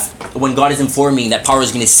paragraph, when God is informing that Paro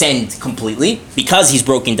is going to send completely, because he's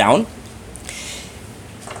broken down,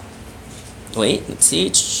 wait, let's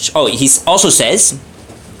see. Oh, he also says,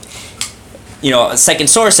 a second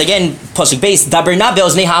source, again, Pasuk base, Daber na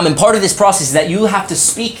be'oznei ha'am, and part of this process is that you have to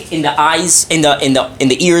speak in the eyes, in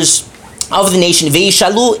the ears of the nation.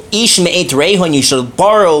 Ve'ishalu ish me'et rehu, and you shall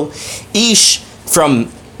borrow ish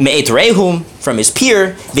from me'et rehu, from his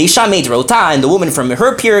peer. Ve'isha me'et rehuta, and the woman from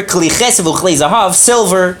her peer. Kli chesed v'chlei zahav,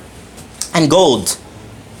 silver and gold.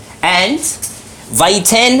 And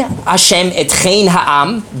Vayiten Hashem et chen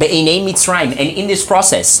ha'am be'enei Mitzrayim. And in this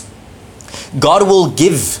process, God will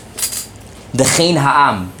give the chen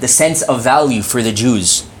ha'am, the sense of value for the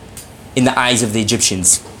Jews in the eyes of the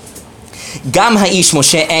Egyptians. Gam ha'ish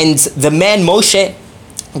Moshe, and the man Moshe,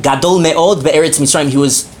 gadol me'od be'eretz Mitzrayim, he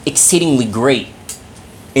was exceedingly great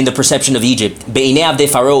in the perception of Egypt. Be'enei avdei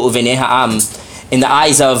Pharaoh uve'enei ha'am, in the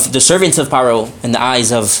eyes of the servants of Pharaoh, in the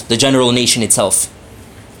eyes of the general nation itself.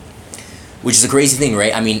 Which is a crazy thing,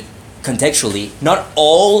 right? I mean, contextually, not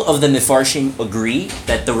all of the Mefarshim agree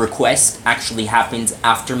that the request actually happened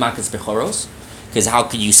after Makas Bechoros. Because how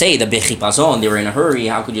could you say the Bechipazon, they were in a hurry,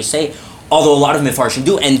 how could you say? Although a lot of Mefarshim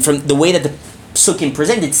do, and from the way that the Psukim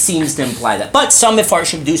present, it seems to imply that. But some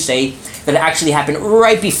Mefarshim do say that it actually happened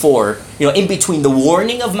right before, in between the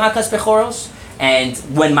warning of Makas Bechoros and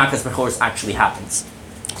when Makas Bechoros actually happens.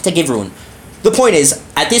 To give everyone the point is,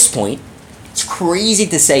 at this point, it's crazy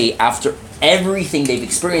to say after everything they've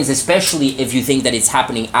experienced, especially if you think that it's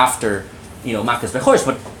happening after, Makas Bechors,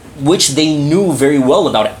 but which they knew very well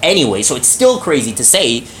about anyway. So it's still crazy to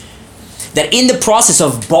say that in the process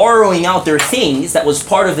of borrowing out their things that was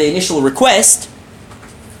part of the initial request,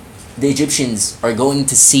 the Egyptians are going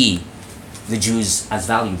to see the Jews as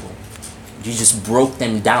valuable. You just broke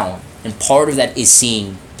them down, and part of that is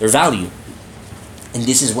seeing their value. And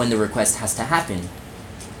this is when the request has to happen.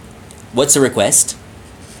 What's the request?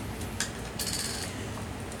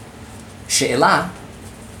 She'elah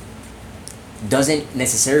doesn't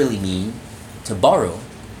necessarily mean to borrow.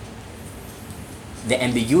 The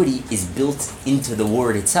ambiguity is built into the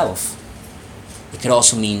word itself. It could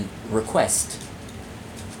also mean request.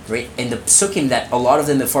 Right? And the psukim that a lot of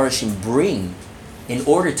the Mefarshim bring in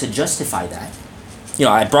order to justify that.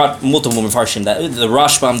 I brought multiple Mefarshim, the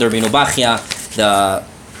Rashbam, the Rabbeinu Bachya, I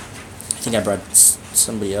think I brought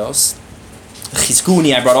somebody else.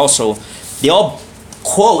 Chizkuni I brought also. They all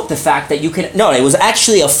quote the fact that you can. No, it was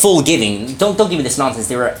actually a full giving. Don't give me this nonsense.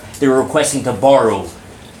 They were requesting to borrow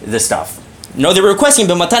the stuff. No, they were requesting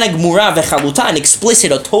b'matana gmura v'chaluta, an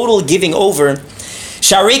explicit, a total giving over.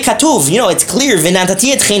 Sharei katuv, it's clear.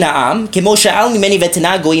 V'natati et chen ha'am kemo she'al mimeni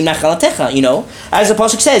v'tena goyim nachalatecha. As the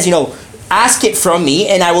pasuk says, ask it from me,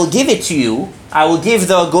 and I will give it to you. I will give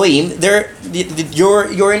the goyim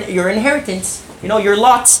your inheritance. Your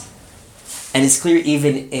lot. And it's clear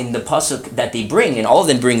even in the pasuk that they bring, and all of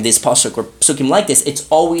them bring this pasuk or psukim like this. It's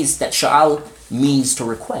always that sha'al means to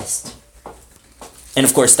request. And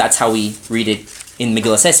of course, that's how we read it in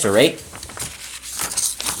Megillas Esther, right?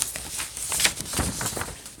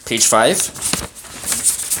 Page 5.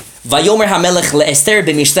 Vayomer hamelech le'Esther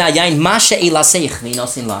b'mishta yayin ma she'ilaseich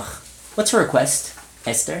v'inosin lach. What's her request,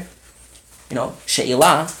 Esther?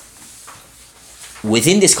 She'ilah,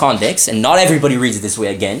 within this context, and not everybody reads it this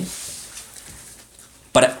way again,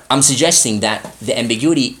 but I'm suggesting that the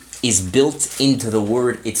ambiguity is built into the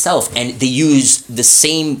word itself, and they use the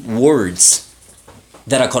same words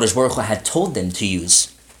that HaKadosh Baruch Hu had told them to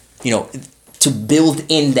use, to build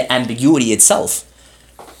in the ambiguity itself.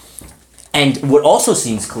 And what also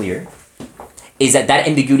seems clear is that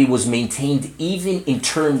ambiguity was maintained even in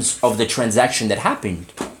terms of the transaction that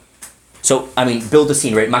happened. So, build the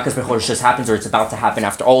scene, right? Makas Bechor just happens, or it's about to happen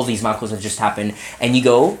after all of these Makos have just happened, and you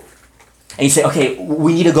go, and you say, okay,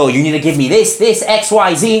 we need to go, you need to give me this, X,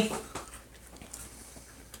 Y, Z.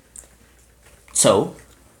 So,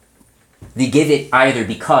 they give it either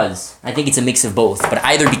because, I think it's a mix of both, but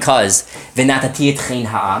either because, v'natati et chen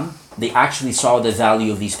ha'am, they actually saw the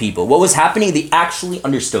value of these people. What was happening, they actually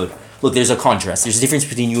understood. Look, there's a contrast. There's a difference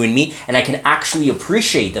between you and me, and I can actually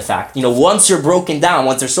appreciate the fact, once you're broken down,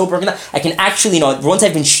 once they're so broken down, I can actually, once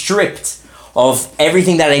I've been stripped of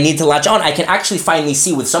everything that I need to latch on, I can actually finally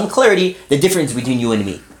see with some clarity the difference between you and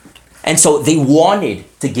me. And so they wanted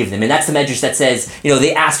to give them, and that's the medrash that says,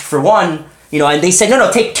 they asked for one, and they said, no,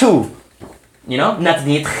 take two. Not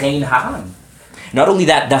only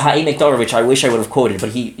that, the Ha'emek Davar, which I wish I would have quoted,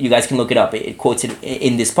 but you guys can look it up. It quotes it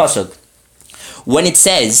in this pasuk. When it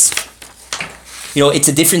says, it's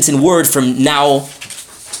a difference in word from now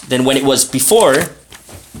than when it was before.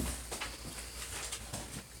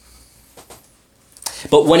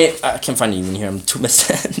 But when I can't find it even here. I'm too messed.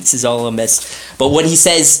 This is all a mess. But when he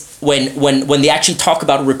says, when they actually talk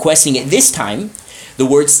about requesting it this time, the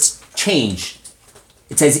words change.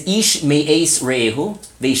 It says, Ish me'es re'ehu,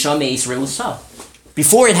 ve'isha me'es re'usa.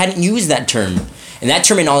 Before, it hadn't used that term. And that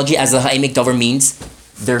terminology, as the Ha'emek Davar means,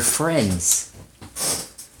 they're friends.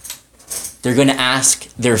 They're going to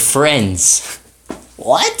ask their friends.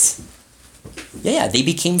 What? Yeah, they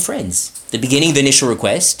became friends. The beginning, the initial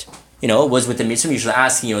request, was with the mitzvah. You're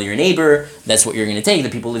asking, your neighbor, that's what you're going to take. The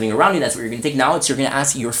people living around you, that's what you're going to take. Now you're going to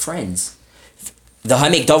ask your friends. The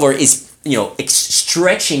Ha'emek Davar is,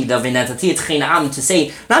 stretching the v'natati et chen ha'am to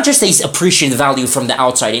say, not just they appreciate the value from the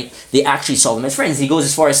outside, they actually saw them as friends. He goes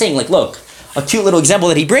as far as saying, look, a cute little example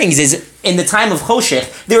that he brings is, in the time of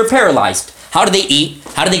Choshech, they were paralyzed. How did they eat?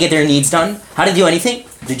 How did they get their needs done? How did they do anything?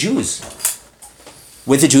 The Jews.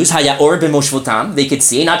 With the Jews, haya or b'moshvotam, they could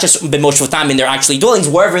see, not just b'moshvotam in their actually dwellings,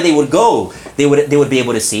 wherever they would go, they would be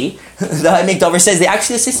able to see. The Ha'emek Davar says they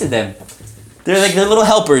actually assisted them. They're little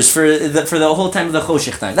helpers for the whole time of the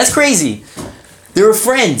Choshech time. That's crazy. They were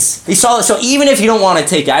friends. They saw it. So even if you don't want to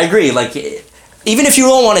take it, I agree. Even if you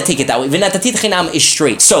don't want to take it that way, v'natati chinam is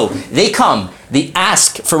straight. So they come, they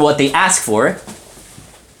ask for what they ask for,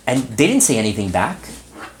 and they didn't say anything back.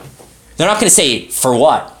 They're not going to say, for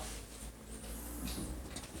what?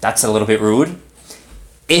 That's a little bit rude.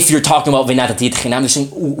 If you're talking about v'natati chinam, they're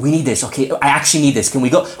saying, we need this. Okay, I actually need this. Can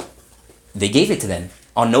we go? they gave it to them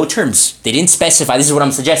on no terms. They didn't specify. This is what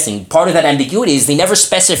I'm suggesting. Part of that ambiguity is they never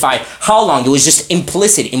specify how long. It was just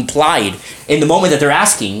implicit, implied in the moment that they're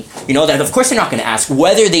asking, that of course they're not going to ask.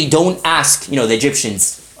 Whether they don't ask, the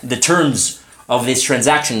Egyptians, the terms of this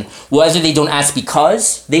transaction, whether they don't ask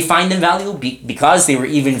because they find them valuable, because they were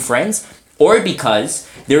even friends, or because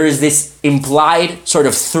there is this implied sort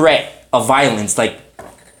of threat of violence, like,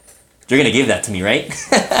 you're going to give that to me, right?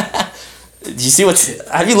 Do you see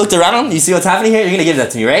have you looked around? You see what's happening here? You're going to give that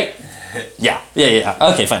to me, right? Yeah.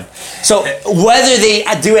 Okay, fine. So whether they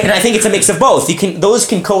do it, and I think it's a mix of both. Those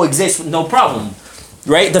can coexist with no problem,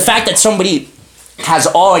 right? The fact that somebody has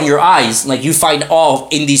awe in your eyes, like you find awe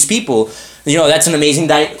in these people, that's an amazing,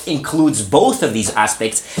 that includes both of these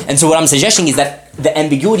aspects. And so what I'm suggesting is that the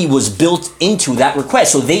ambiguity was built into that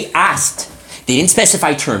request. So they asked. They didn't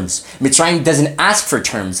specify terms. Mitzrayim doesn't ask for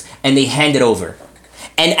terms, and they hand it over.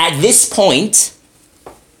 And at this point,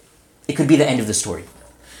 it could be the end of the story.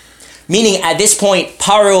 Meaning, at this point,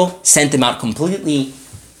 Paro sent them out completely.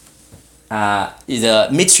 The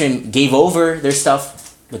Mitzrayim gave over their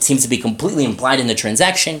stuff, what seems to be completely implied in the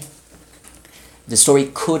transaction. The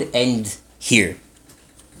story could end here.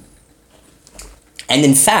 And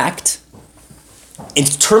in fact, in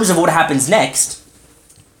terms of what happens next,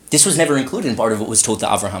 this was never included in part of what was told to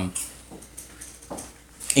Avraham.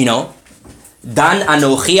 Dan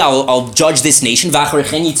Anochi, I'll judge this nation,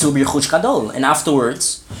 and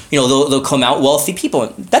afterwards, they'll come out wealthy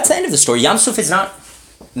people. That's the end of the story. Yam Suf is not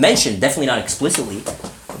mentioned, definitely not explicitly,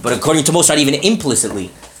 but according to most, not even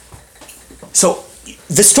implicitly. So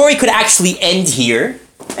the story could actually end here,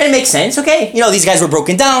 and it makes sense. Okay, these guys were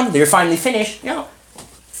broken down, they're finally finished.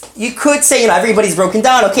 You could say, everybody's broken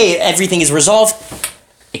down. Okay, everything is resolved.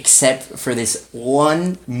 Except for this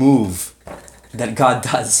one move that God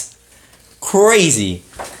does. Crazy.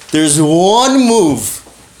 There's one move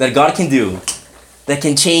that God can do that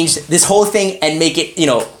can change this whole thing and make it,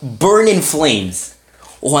 burn in flames.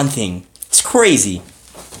 One thing. It's crazy.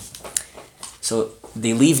 So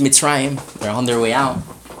they leave Mitzrayim. They're on their way out.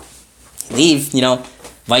 Leave,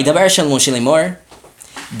 Vaydaber shel Moshe lemor,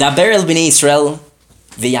 daber el bnei Yisrael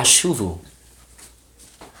v'yashuvu.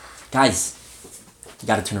 Guys, you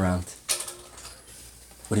gotta turn around.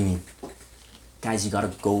 What do you mean? Guys, you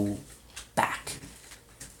gotta go back.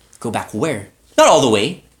 Go back where? Not all the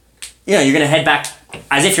way. You're gonna head back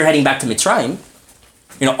as if you're heading back to Mitzrayim.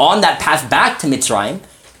 On that path back to Mitzrayim,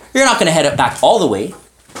 you're not gonna head back all the way.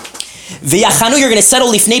 V'yachanu, you're gonna settle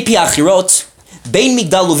lifnei pi achirot, bein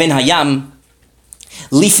migdal uven hayam,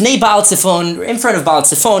 lifnei Baal Tzefon, in front of Baal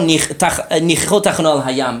Tzefon, nichot tachonu al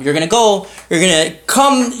hayam. You're gonna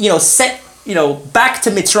come, set, back to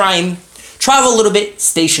Mitzrayim, travel a little bit,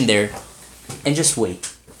 station there, and just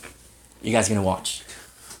wait. You guys are gonna watch.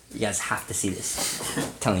 You guys have to see this. I'm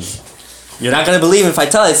telling you. You're not gonna believe if I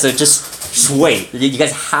tell it, so just wait. You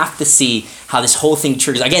guys have to see how this whole thing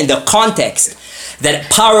triggers. Again, the context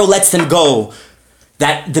that Paro lets them go,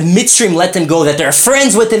 that the Mitzrayim let them go, that they're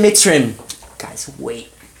friends with the Mitzrayim. Guys,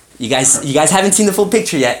 wait. You guys haven't seen the full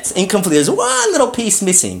picture yet. It's incomplete. There's one little piece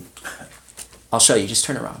missing. I'll show you. Just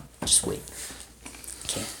turn around. Just wait.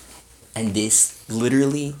 Okay. And this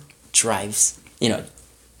literally drives,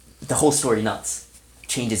 the whole story nuts.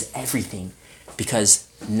 Changes everything. Because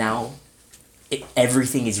now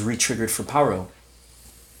everything is re-triggered for Paro.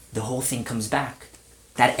 The whole thing comes back.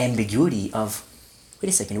 That ambiguity of, wait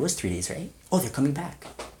a second, it was 3 days, right? Oh, they're coming back.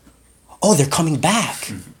 Oh, they're coming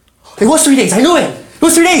back. It was 3 days. I knew it. It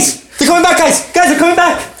was 3 days. They're coming back, guys. Guys, they're coming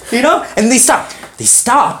back. And they stop. They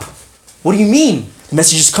stop. What do you mean? The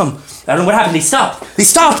messages come. I don't know what happened. They stopped. They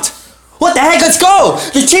stopped. What the heck? Let's go.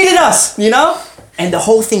 They cheated us. And the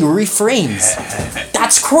whole thing reframes.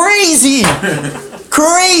 That's crazy.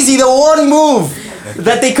 Crazy. The one move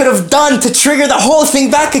that they could have done to trigger the whole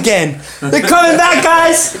thing back again. They're coming back,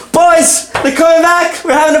 guys. Boys, they're coming back.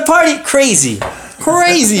 We're having a party. Crazy.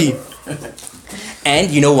 Crazy.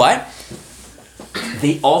 And you know what?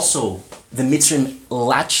 They also, the Mitzrayim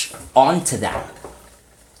latch onto that.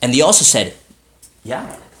 And they also said,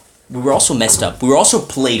 yeah, we were also messed up. We were also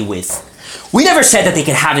played with. We never said that they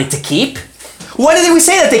could have it to keep. When did we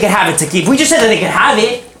say that they could have it to keep? We just said that they could have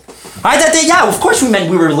it. Of course we meant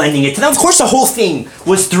we were lending it to them. Of course the whole thing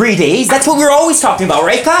was 3 days. That's what we were always talking about,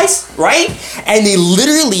 right, guys? Right? And they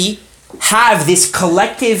literally have this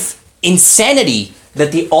collective insanity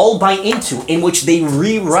that they all buy into, in which they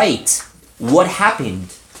rewrite what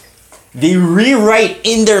happened. They rewrite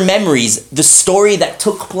in their memories the story that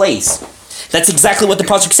took place. That's exactly what the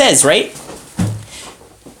pasuk says, right?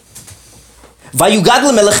 Vayugad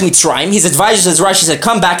lemelech Mitzrayim. His advisors, as Rashi said,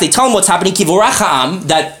 come back. They tell him what's happening. Kivorach ha'am,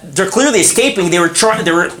 that they're clearly escaping. They were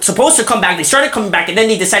supposed to come back. They started coming back, and then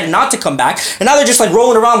they decided not to come back. And now they're just like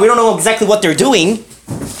rolling around. We don't know exactly what they're doing.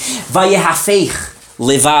 Vayehafeich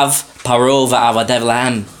levav paro va'avadev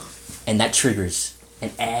la'am, and that triggers,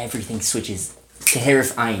 and everything switches to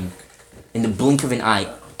herif ayin. In the blink of an eye,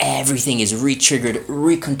 everything is re-triggered,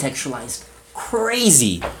 recontextualized.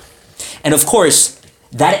 Crazy. And of course,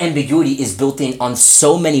 that ambiguity is built in on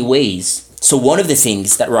so many ways. So one of the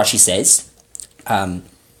things that Rashi says,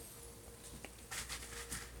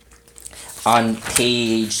 on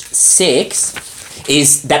page 6,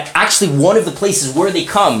 is that actually one of the places where they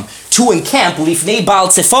come to encamp, Lifnei Baal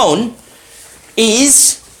Tzefon,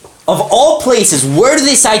 is, of all places, where do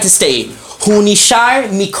they decide to stay? Hu nishar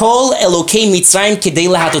mikol Elokei Mitzrayim kedei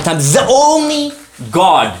lahatotam. The only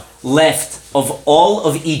God left of all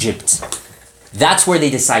of Egypt. That's where they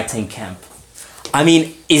decide to encamp. I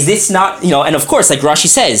mean, is this not, and of course, like Rashi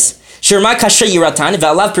says, the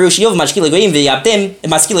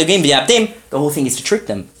whole thing is to trick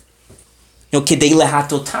them.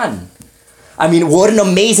 I mean, what an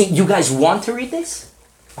amazing, you guys want to read this?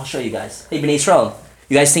 I'll show you guys. Hey, Bnei Israel,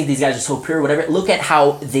 you guys think these guys are so pure, whatever? Look at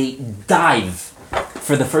how they dive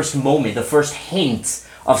for the first moment, the first hint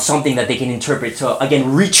of something that they can interpret to,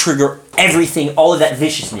 again, re-trigger everything, all of that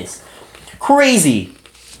viciousness. Crazy.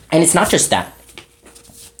 And it's not just that.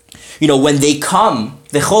 When they come,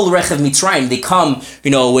 the whole Rechev Mitzrayim, they come,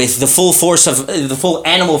 with the full force of, the full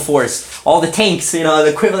animal force, all the tanks, the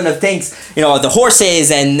equivalent of tanks, the horses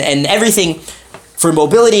and everything for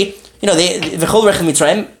mobility. The whole Rechev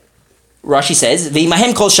Mitzrayim, Rashi says,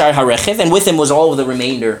 V'imahem kol shar harechev, and with them was all of the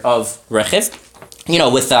remainder of Rechev.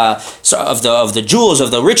 With of the jewels, of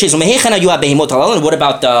the riches. And what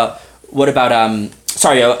about the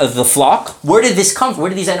flock? Where did this come from? Where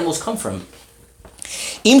did these animals come from?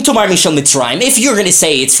 If you're going to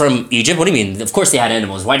say it's from Egypt, what do you mean? Of course they had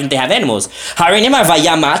animals. Why didn't they have animals?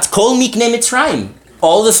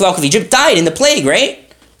 All the flock of Egypt died in the plague, right?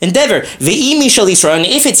 Endeavor. And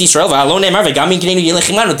if it's Israel,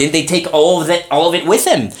 didn't they take all of it with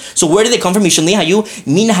them? So where did they come from? These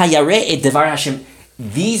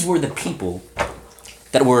were the people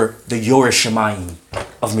that were the Yoresh Shemayim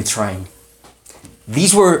of Mitzrayim.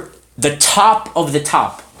 These were the top of the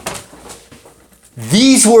top.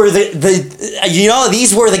 These were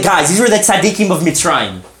these were the guys. These were the tzaddikim of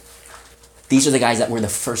Mitzrayim. These are the guys that were the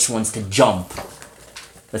first ones to jump.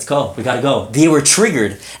 Let's go. We gotta go. They were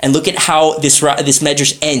triggered, and look at how this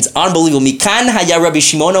medrash ends. Unbelievable. Mikan haya Rabbi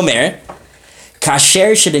Shimon Omer,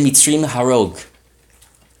 kasher shebemitzrim harog.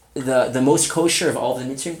 The most kosher of all the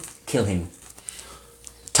Mitzrim, kill him.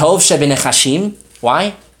 Tov shebenechashim.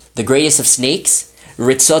 Why? The greatest of snakes.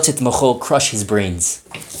 Ritzot et mocho, crush his brains.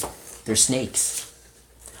 They're snakes.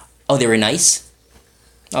 Oh, they were nice?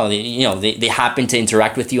 Oh, they happen to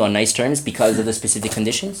interact with you on nice terms because of the specific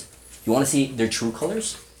conditions? You want to see their true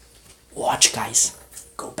colors? Watch, guys.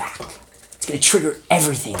 Go back. It's going to trigger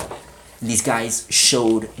everything. These guys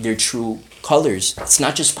showed their true colors. It's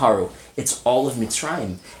not just Paro. It's all of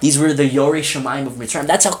Mitzrayim. These were the Yorei Shemayim of Mitzrayim.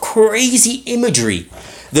 That's a crazy imagery.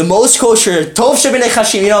 The most kosher, Tov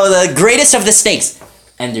shebenechashim, the greatest of the snakes.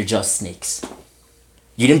 And they're just snakes.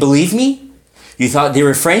 You didn't believe me? You thought they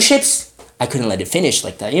were friendships? I couldn't let it finish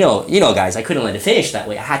like that. Guys, I couldn't let it finish that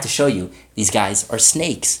way. I had to show you. These guys are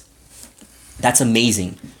snakes. That's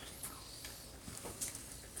amazing.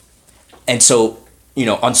 And so,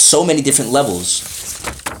 on so many different levels,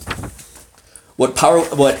 what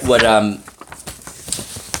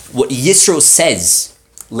Yisro says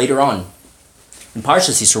later on in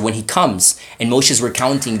Parshas Yisro, when he comes and Moshe is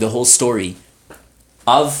recounting the whole story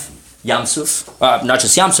of Yamsuf, not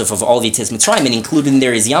just Yamsuf, of all the Yetzias Mitzrayim, and included in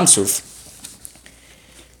there is Yamsuf.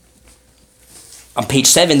 On page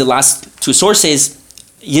 7, the last two sources,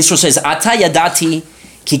 Yisro says, Ata yadati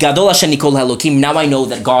ki gadol Hashem nikol halokim. Now I know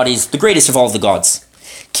that God is the greatest of all the gods.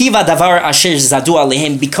 Kiva davar asher zadu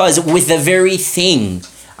alehem, because with the very thing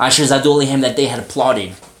asher zadu alehem that they had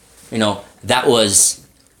plotted, that was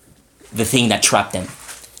the thing that trapped them.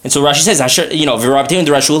 And so Rashi says, asher, v'rabtim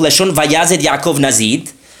d'rashu leshon vayazed Yaakov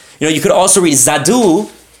nazid. You could also read Zadu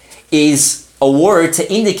is a word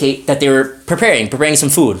to indicate that they were preparing some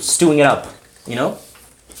food, stewing it up,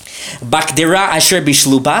 Bakdera asher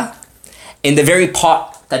bishluba, in the very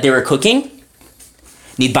pot that they were cooking,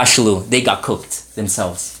 nidbashlu, they got cooked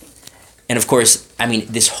themselves. And of course,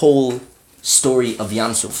 this whole story of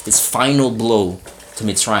Yamsuf, this final blow to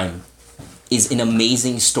Mitzrayim, is an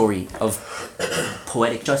amazing story of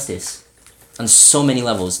poetic justice. On so many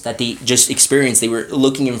levels that they just experienced. They were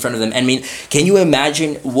looking in front of them. Can you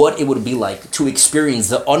imagine what it would be like to experience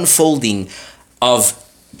the unfolding of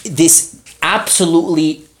this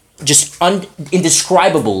absolutely just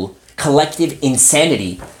indescribable collective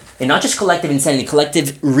insanity. And not just collective insanity,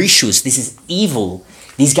 collective rishus. This is evil.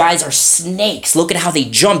 These guys are snakes. Look at how they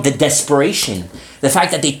jump, the desperation, the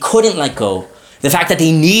fact that they couldn't let go, the fact that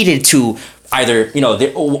they needed to either,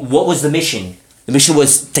 what was the mission? The mission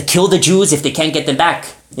was to kill the Jews if they can't get them back.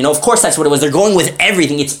 Of course that's what it was. They're going with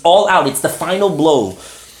everything. It's all out. It's the final blow.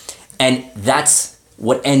 And that's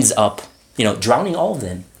what ends up, drowning all of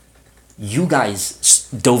them. You guys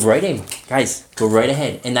dove right in. Guys, go right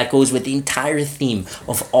ahead. And that goes with the entire theme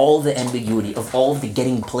of all the ambiguity, of all the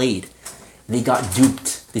getting played. They got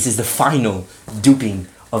duped. This is the final duping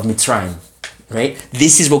of Mitzrayim, right?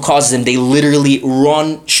 This is what causes them. They literally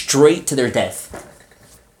run straight to their death.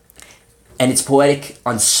 And it's poetic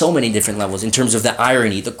on so many different levels in terms of the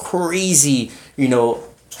irony, the crazy,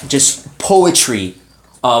 just poetry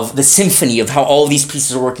of the symphony of how all these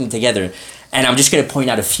pieces are working together. And I'm just going to point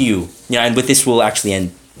out a few, and with this we'll actually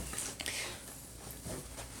end.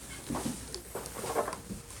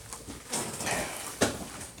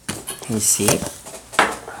 Let me see.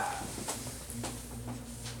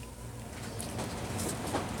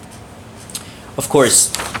 Of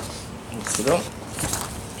course,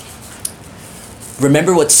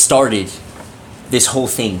 remember what started this whole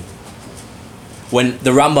thing. When the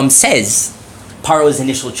Rambam says Paro's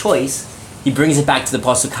initial choice, he brings it back to the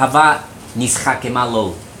pasuk Hava Nischake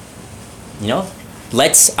Malo.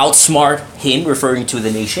 Let's outsmart him, referring to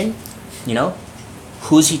the nation.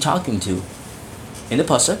 Who's he talking to? In the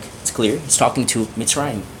pasuk, it's clear, he's talking to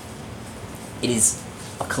Mitzrayim. It is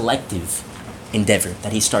a collective endeavor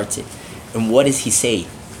that he starts it. And what does he say?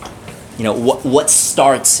 What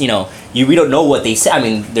starts, we don't know what they say. I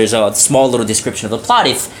mean, there's a small little description of the plot.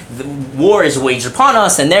 If the war is waged upon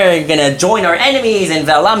us and they're going to join our enemies and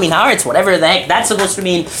Ve'alam min haaretz, whatever the heck that's supposed to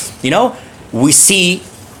mean, we see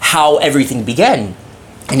how everything began.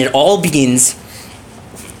 And it all begins,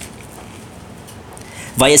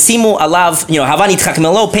 Vayasimu alav, Havani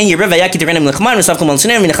tchakmelo, pen yirev vayaki terenem lechman, v'savkom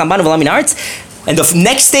al-sunem, v'necham banu v'alam min haaretz. And the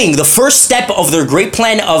next thing, the first step of their great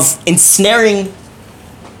plan of ensnaring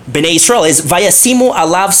Bnei Yisrael is Vayasimu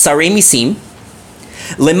alav sarei misim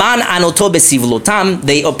leman anoto besivlotam.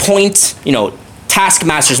 They appoint,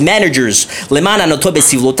 taskmasters, managers, leman anoto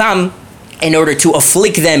besivlotam, in order to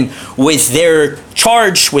afflict them with their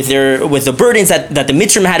charge, with the burdens that the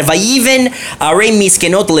Mitzrayim had. Vayiven arei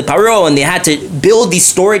miskenot leParo, and they had to build these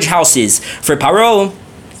storage houses for Paro.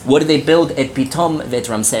 What did they build? Et Pitom vet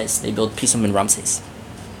Ramses. They built Pitom and Ramses.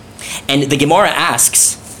 And the Gemara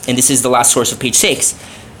asks, and this is the last source of page 6,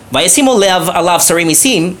 Vayasimu lev alav sarei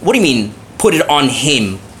misim. What do you mean? Put it on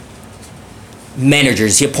him.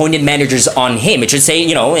 Managers. He appointed managers on him. It should say,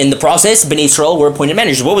 in the process, Bnei Yisrael were appointed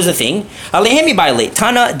managers. What was the thing? Alehem yibayle.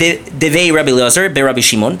 Tana devei Rabbi Elazar be Rabbi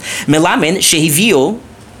Shimon. Melamen shehivio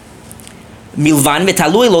milvan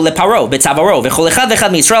v'talui lo leparo betzavaro v'chol echad v'echad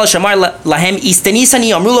miYisrael shamar lahem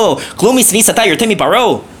istenisani amru lo klum istenisata yertem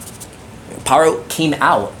miparo. Paro came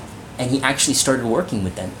out and he actually started working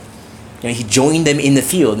with them. He joined them in the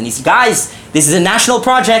field and he said, guys, this is a national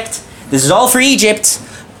project. This is all for Egypt.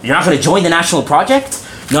 You're not going to join the national project?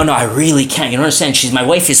 No, I really can't. You don't understand. My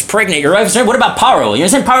wife is pregnant. Your wife is pregnant. What about Paro? You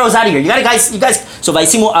understand? Paro's out of here. You guys. So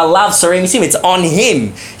Vayasimu alav sarei misim. It's on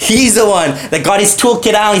him. He's the one that got his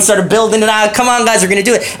toolkit out. He started building it out. Come on, guys, we're going to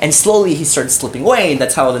do it. And slowly he started slipping away. And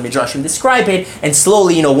that's how the Midrashim describe it. And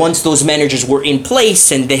slowly, once those managers were in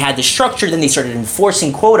place and they had the structure, then they started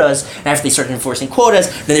enforcing quotas. And after they started enforcing quotas,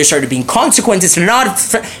 then there started being consequences.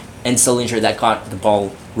 And slowly that got the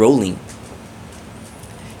ball rolling.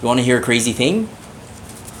 You want to hear a crazy thing?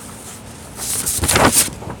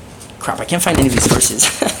 Crap, I can't find any of these verses.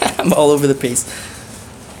 I'm all over the place.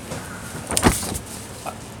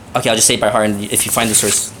 Okay, I'll just say it by heart, and if you find the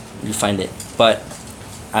source, you find it. But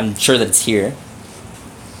I'm sure that it's here.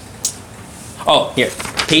 Oh, here.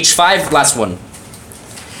 Page 5, last one.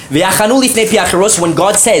 When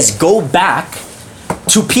God says, go back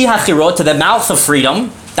to Pi Hachirot, to the mouth of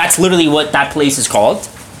freedom, that's literally what that place is called.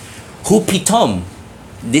 Hu Pitom.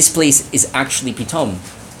 This place is actually Pitom,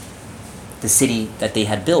 the city that they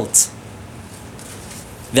had built.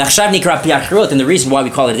 V'achshav nikra Pi Hachirot, and the reason why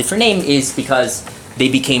we call it a different name is because they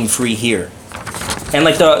became free here. And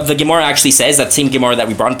like the Gemara actually says, that same Gemara that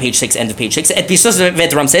we brought on page 6, end of page 6, et Pisos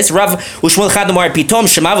vet Ramses, Rav Ushmuel Chad Lamar Pitom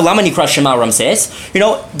Shema v'lama nikra Shema Ramses.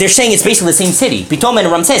 They're saying it's basically the same city. Pitom and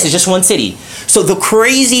Ramses is just one city. So the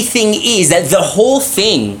crazy thing is that the whole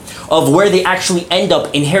thing of where they actually end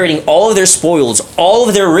up inheriting all of their spoils, all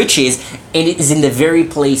of their riches, and it is in the very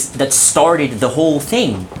place that started the whole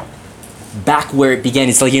thing. Back where it began.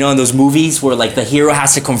 It's like, in those movies where like the hero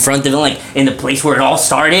has to confront them, like in the place where it all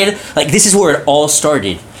started. Like, this is where it all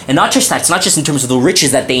started. And not just that, it's not just in terms of the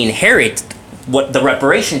riches that they inherit, what the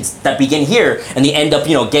reparations that begin here, and they end up,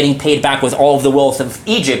 getting paid back with all of the wealth of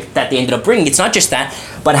Egypt that they ended up bringing. It's not just that,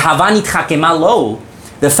 but Havanit Hakemalo,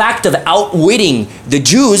 the fact of outwitting the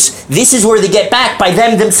Jews, this is where they get back by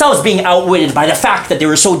them themselves being outwitted by the fact that they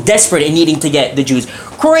were so desperate in needing to get the Jews.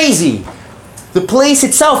 Crazy. The place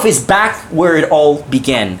itself is back where it all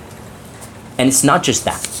began. And it's not just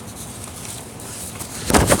that.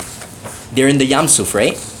 They're in the Yam Suf,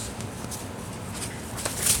 right?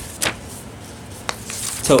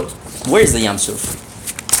 So, where's the Yam Suf?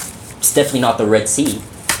 It's definitely not the Red Sea.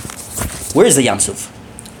 Where's the Yam Suf?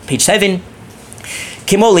 Page 7.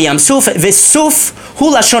 כמו לים סוף, וסוף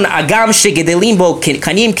הוא לשון אגם שגדלים בו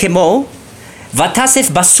קנים כמו, ותסף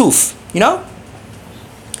בסוף. You know?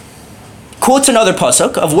 Quotes another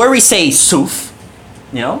pasuk of where we say suf,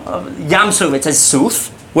 Yam Suf, it says suf.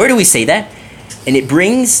 Where do we say that? And it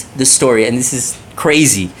brings the story, and this is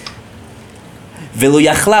crazy. V'lo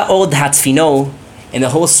yachla od hatzfino, and the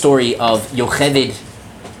whole story of Yocheved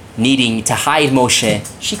needing to hide Moshe.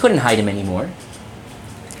 She couldn't hide him anymore.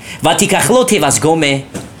 Vatikachlo tevas gome,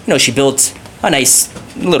 she built a nice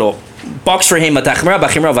little box for him. Vatachmra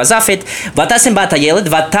bachimra vazafet, vatasem bat hayeled,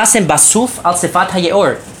 vatasem basuf al sefat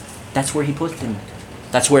hayeor. That's where he put him.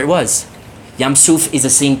 That's where it was. Yam Suf is the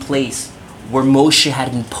same place where Moshe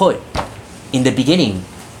had been put in the beginning.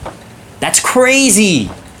 That's crazy.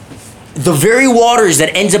 The very waters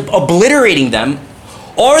that ends up obliterating them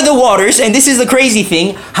are the waters, and this is the crazy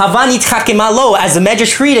thing, Havanit Hakemalo, as the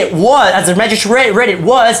Medrash read it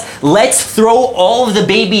was, let's throw all of the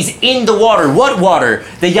babies in the water. What water?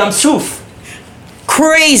 The Yam Suf.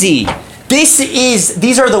 Crazy.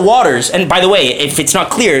 These are the waters, and by the way, if it's not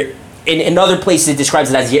clear, in other places it describes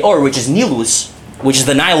it as Yeor, which is Nilus, which is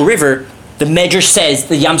the Nile River. The Medrash says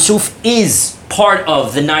the Yam Suf is part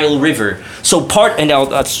of the Nile River. So and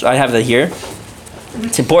I have that here.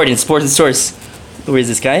 It's important source. Where is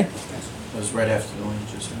this guy? It was right after the one you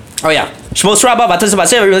just said. Oh yeah. Shmos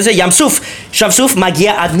Rabbah, Yam Suf, Shav Suf,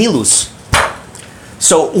 Magia ad Nilus.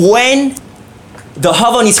 So when the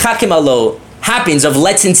Havon Yischakim Alo happens of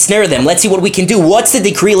let's ensnare them, let's see what we can do. What's the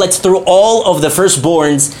decree? Let's throw all of the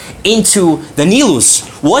firstborns into the Nilus.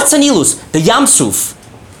 What's the Nilus? The Yam Suf.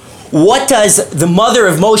 What does the mother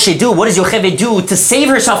of Moshe do? What does Yocheved do to save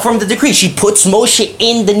herself from the decree? She puts Moshe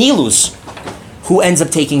in the Nilus. Who ends up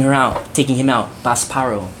taking him out? Bas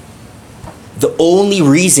Paro. The only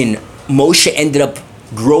reason Moshe ended up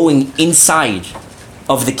growing inside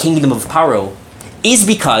of the kingdom of Paro is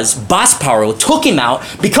because Bas Paro took him out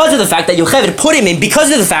because of the fact that Yocheved put him in,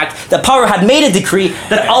 because of the fact that Paro had made a decree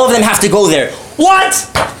that all of them have to go there. What?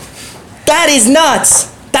 That is nuts.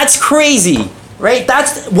 That's crazy. Right?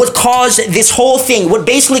 That's what caused this whole thing. What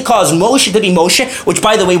basically caused Moshe to be Moshe, which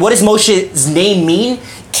by the way, what does Moshe's name mean?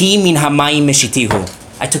 Ki min hamayim meshitihu.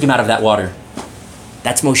 I took him out of that water.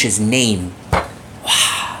 That's Moshe's name.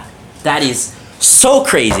 Wow. That is so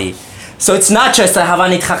crazy. So it's not just that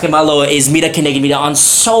Havanit Hakemalo is Mida Keneged Mida on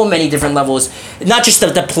so many different levels. Not just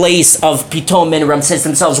the place of Pitom and Ramses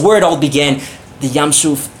themselves, where it all began. The Yam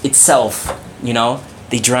Suf itself,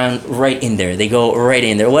 they drown right in there. They go right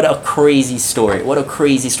in there. What a crazy story. What a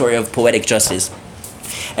crazy story of poetic justice.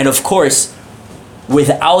 And of course,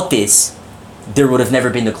 without this, there would have never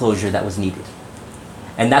been the closure that was needed.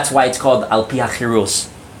 And that's why it's called Al Pi HaChirus.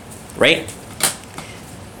 Right?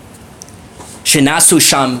 Shenasu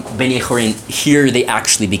Sham Ben Yechorin. Here they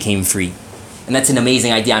actually became free. And that's an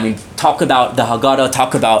amazing idea. I mean, talk about the Haggadah,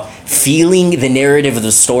 talk about feeling the narrative of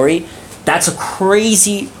the story. That's a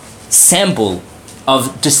crazy sample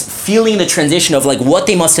of just feeling the transition of what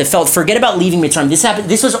they must have felt. Forget about leaving Mitzrayim. This happened.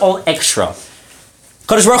 This was all extra.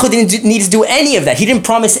 Kadosh Baruch Hu didn't need to do any of that. He didn't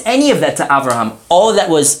promise any of that to Abraham. All of that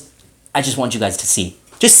was, I just want you guys to see.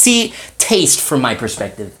 Just see, taste from my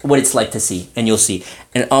perspective, what it's like to see. And you'll see.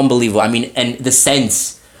 And unbelievable. I mean, and the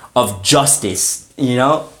sense of justice,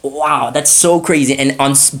 Wow, that's so crazy. And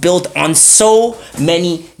built on so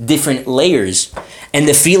many different layers. And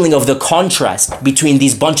the feeling of the contrast between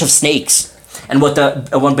these bunch of snakes and what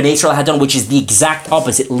Bnei Israel had done, which is the exact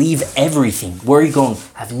opposite. Leave everything. Where are you going?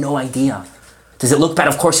 I have no idea. Does it look bad?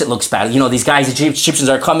 Of course it looks bad. These guys, Egyptians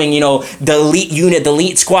are coming, the elite unit, the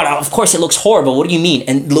elite squad. Of course it looks horrible. What do you mean?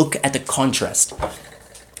 And look at the contrast.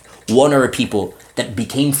 One are a people that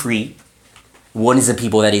became free. One is a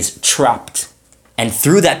people that is trapped. And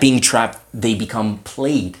through that being trapped, they become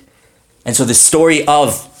played. And so the story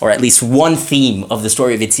of, or at least one theme of the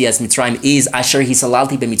story of Yetzias Mitzrayim is Asher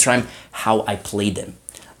Hisalalti BeMitzrayim, how I played them.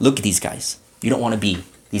 Look at these guys. You don't want to be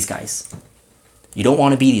these guys. You don't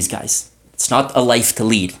want to be these guys. It's not a life to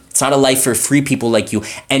lead. It's not a life for free people like you.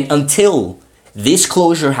 And until this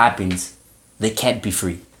closure happens, they can't be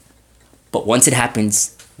free. But once it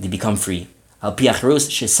happens, they become free. Al pi achrus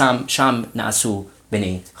shesam sham na'asu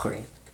b'nei chorin.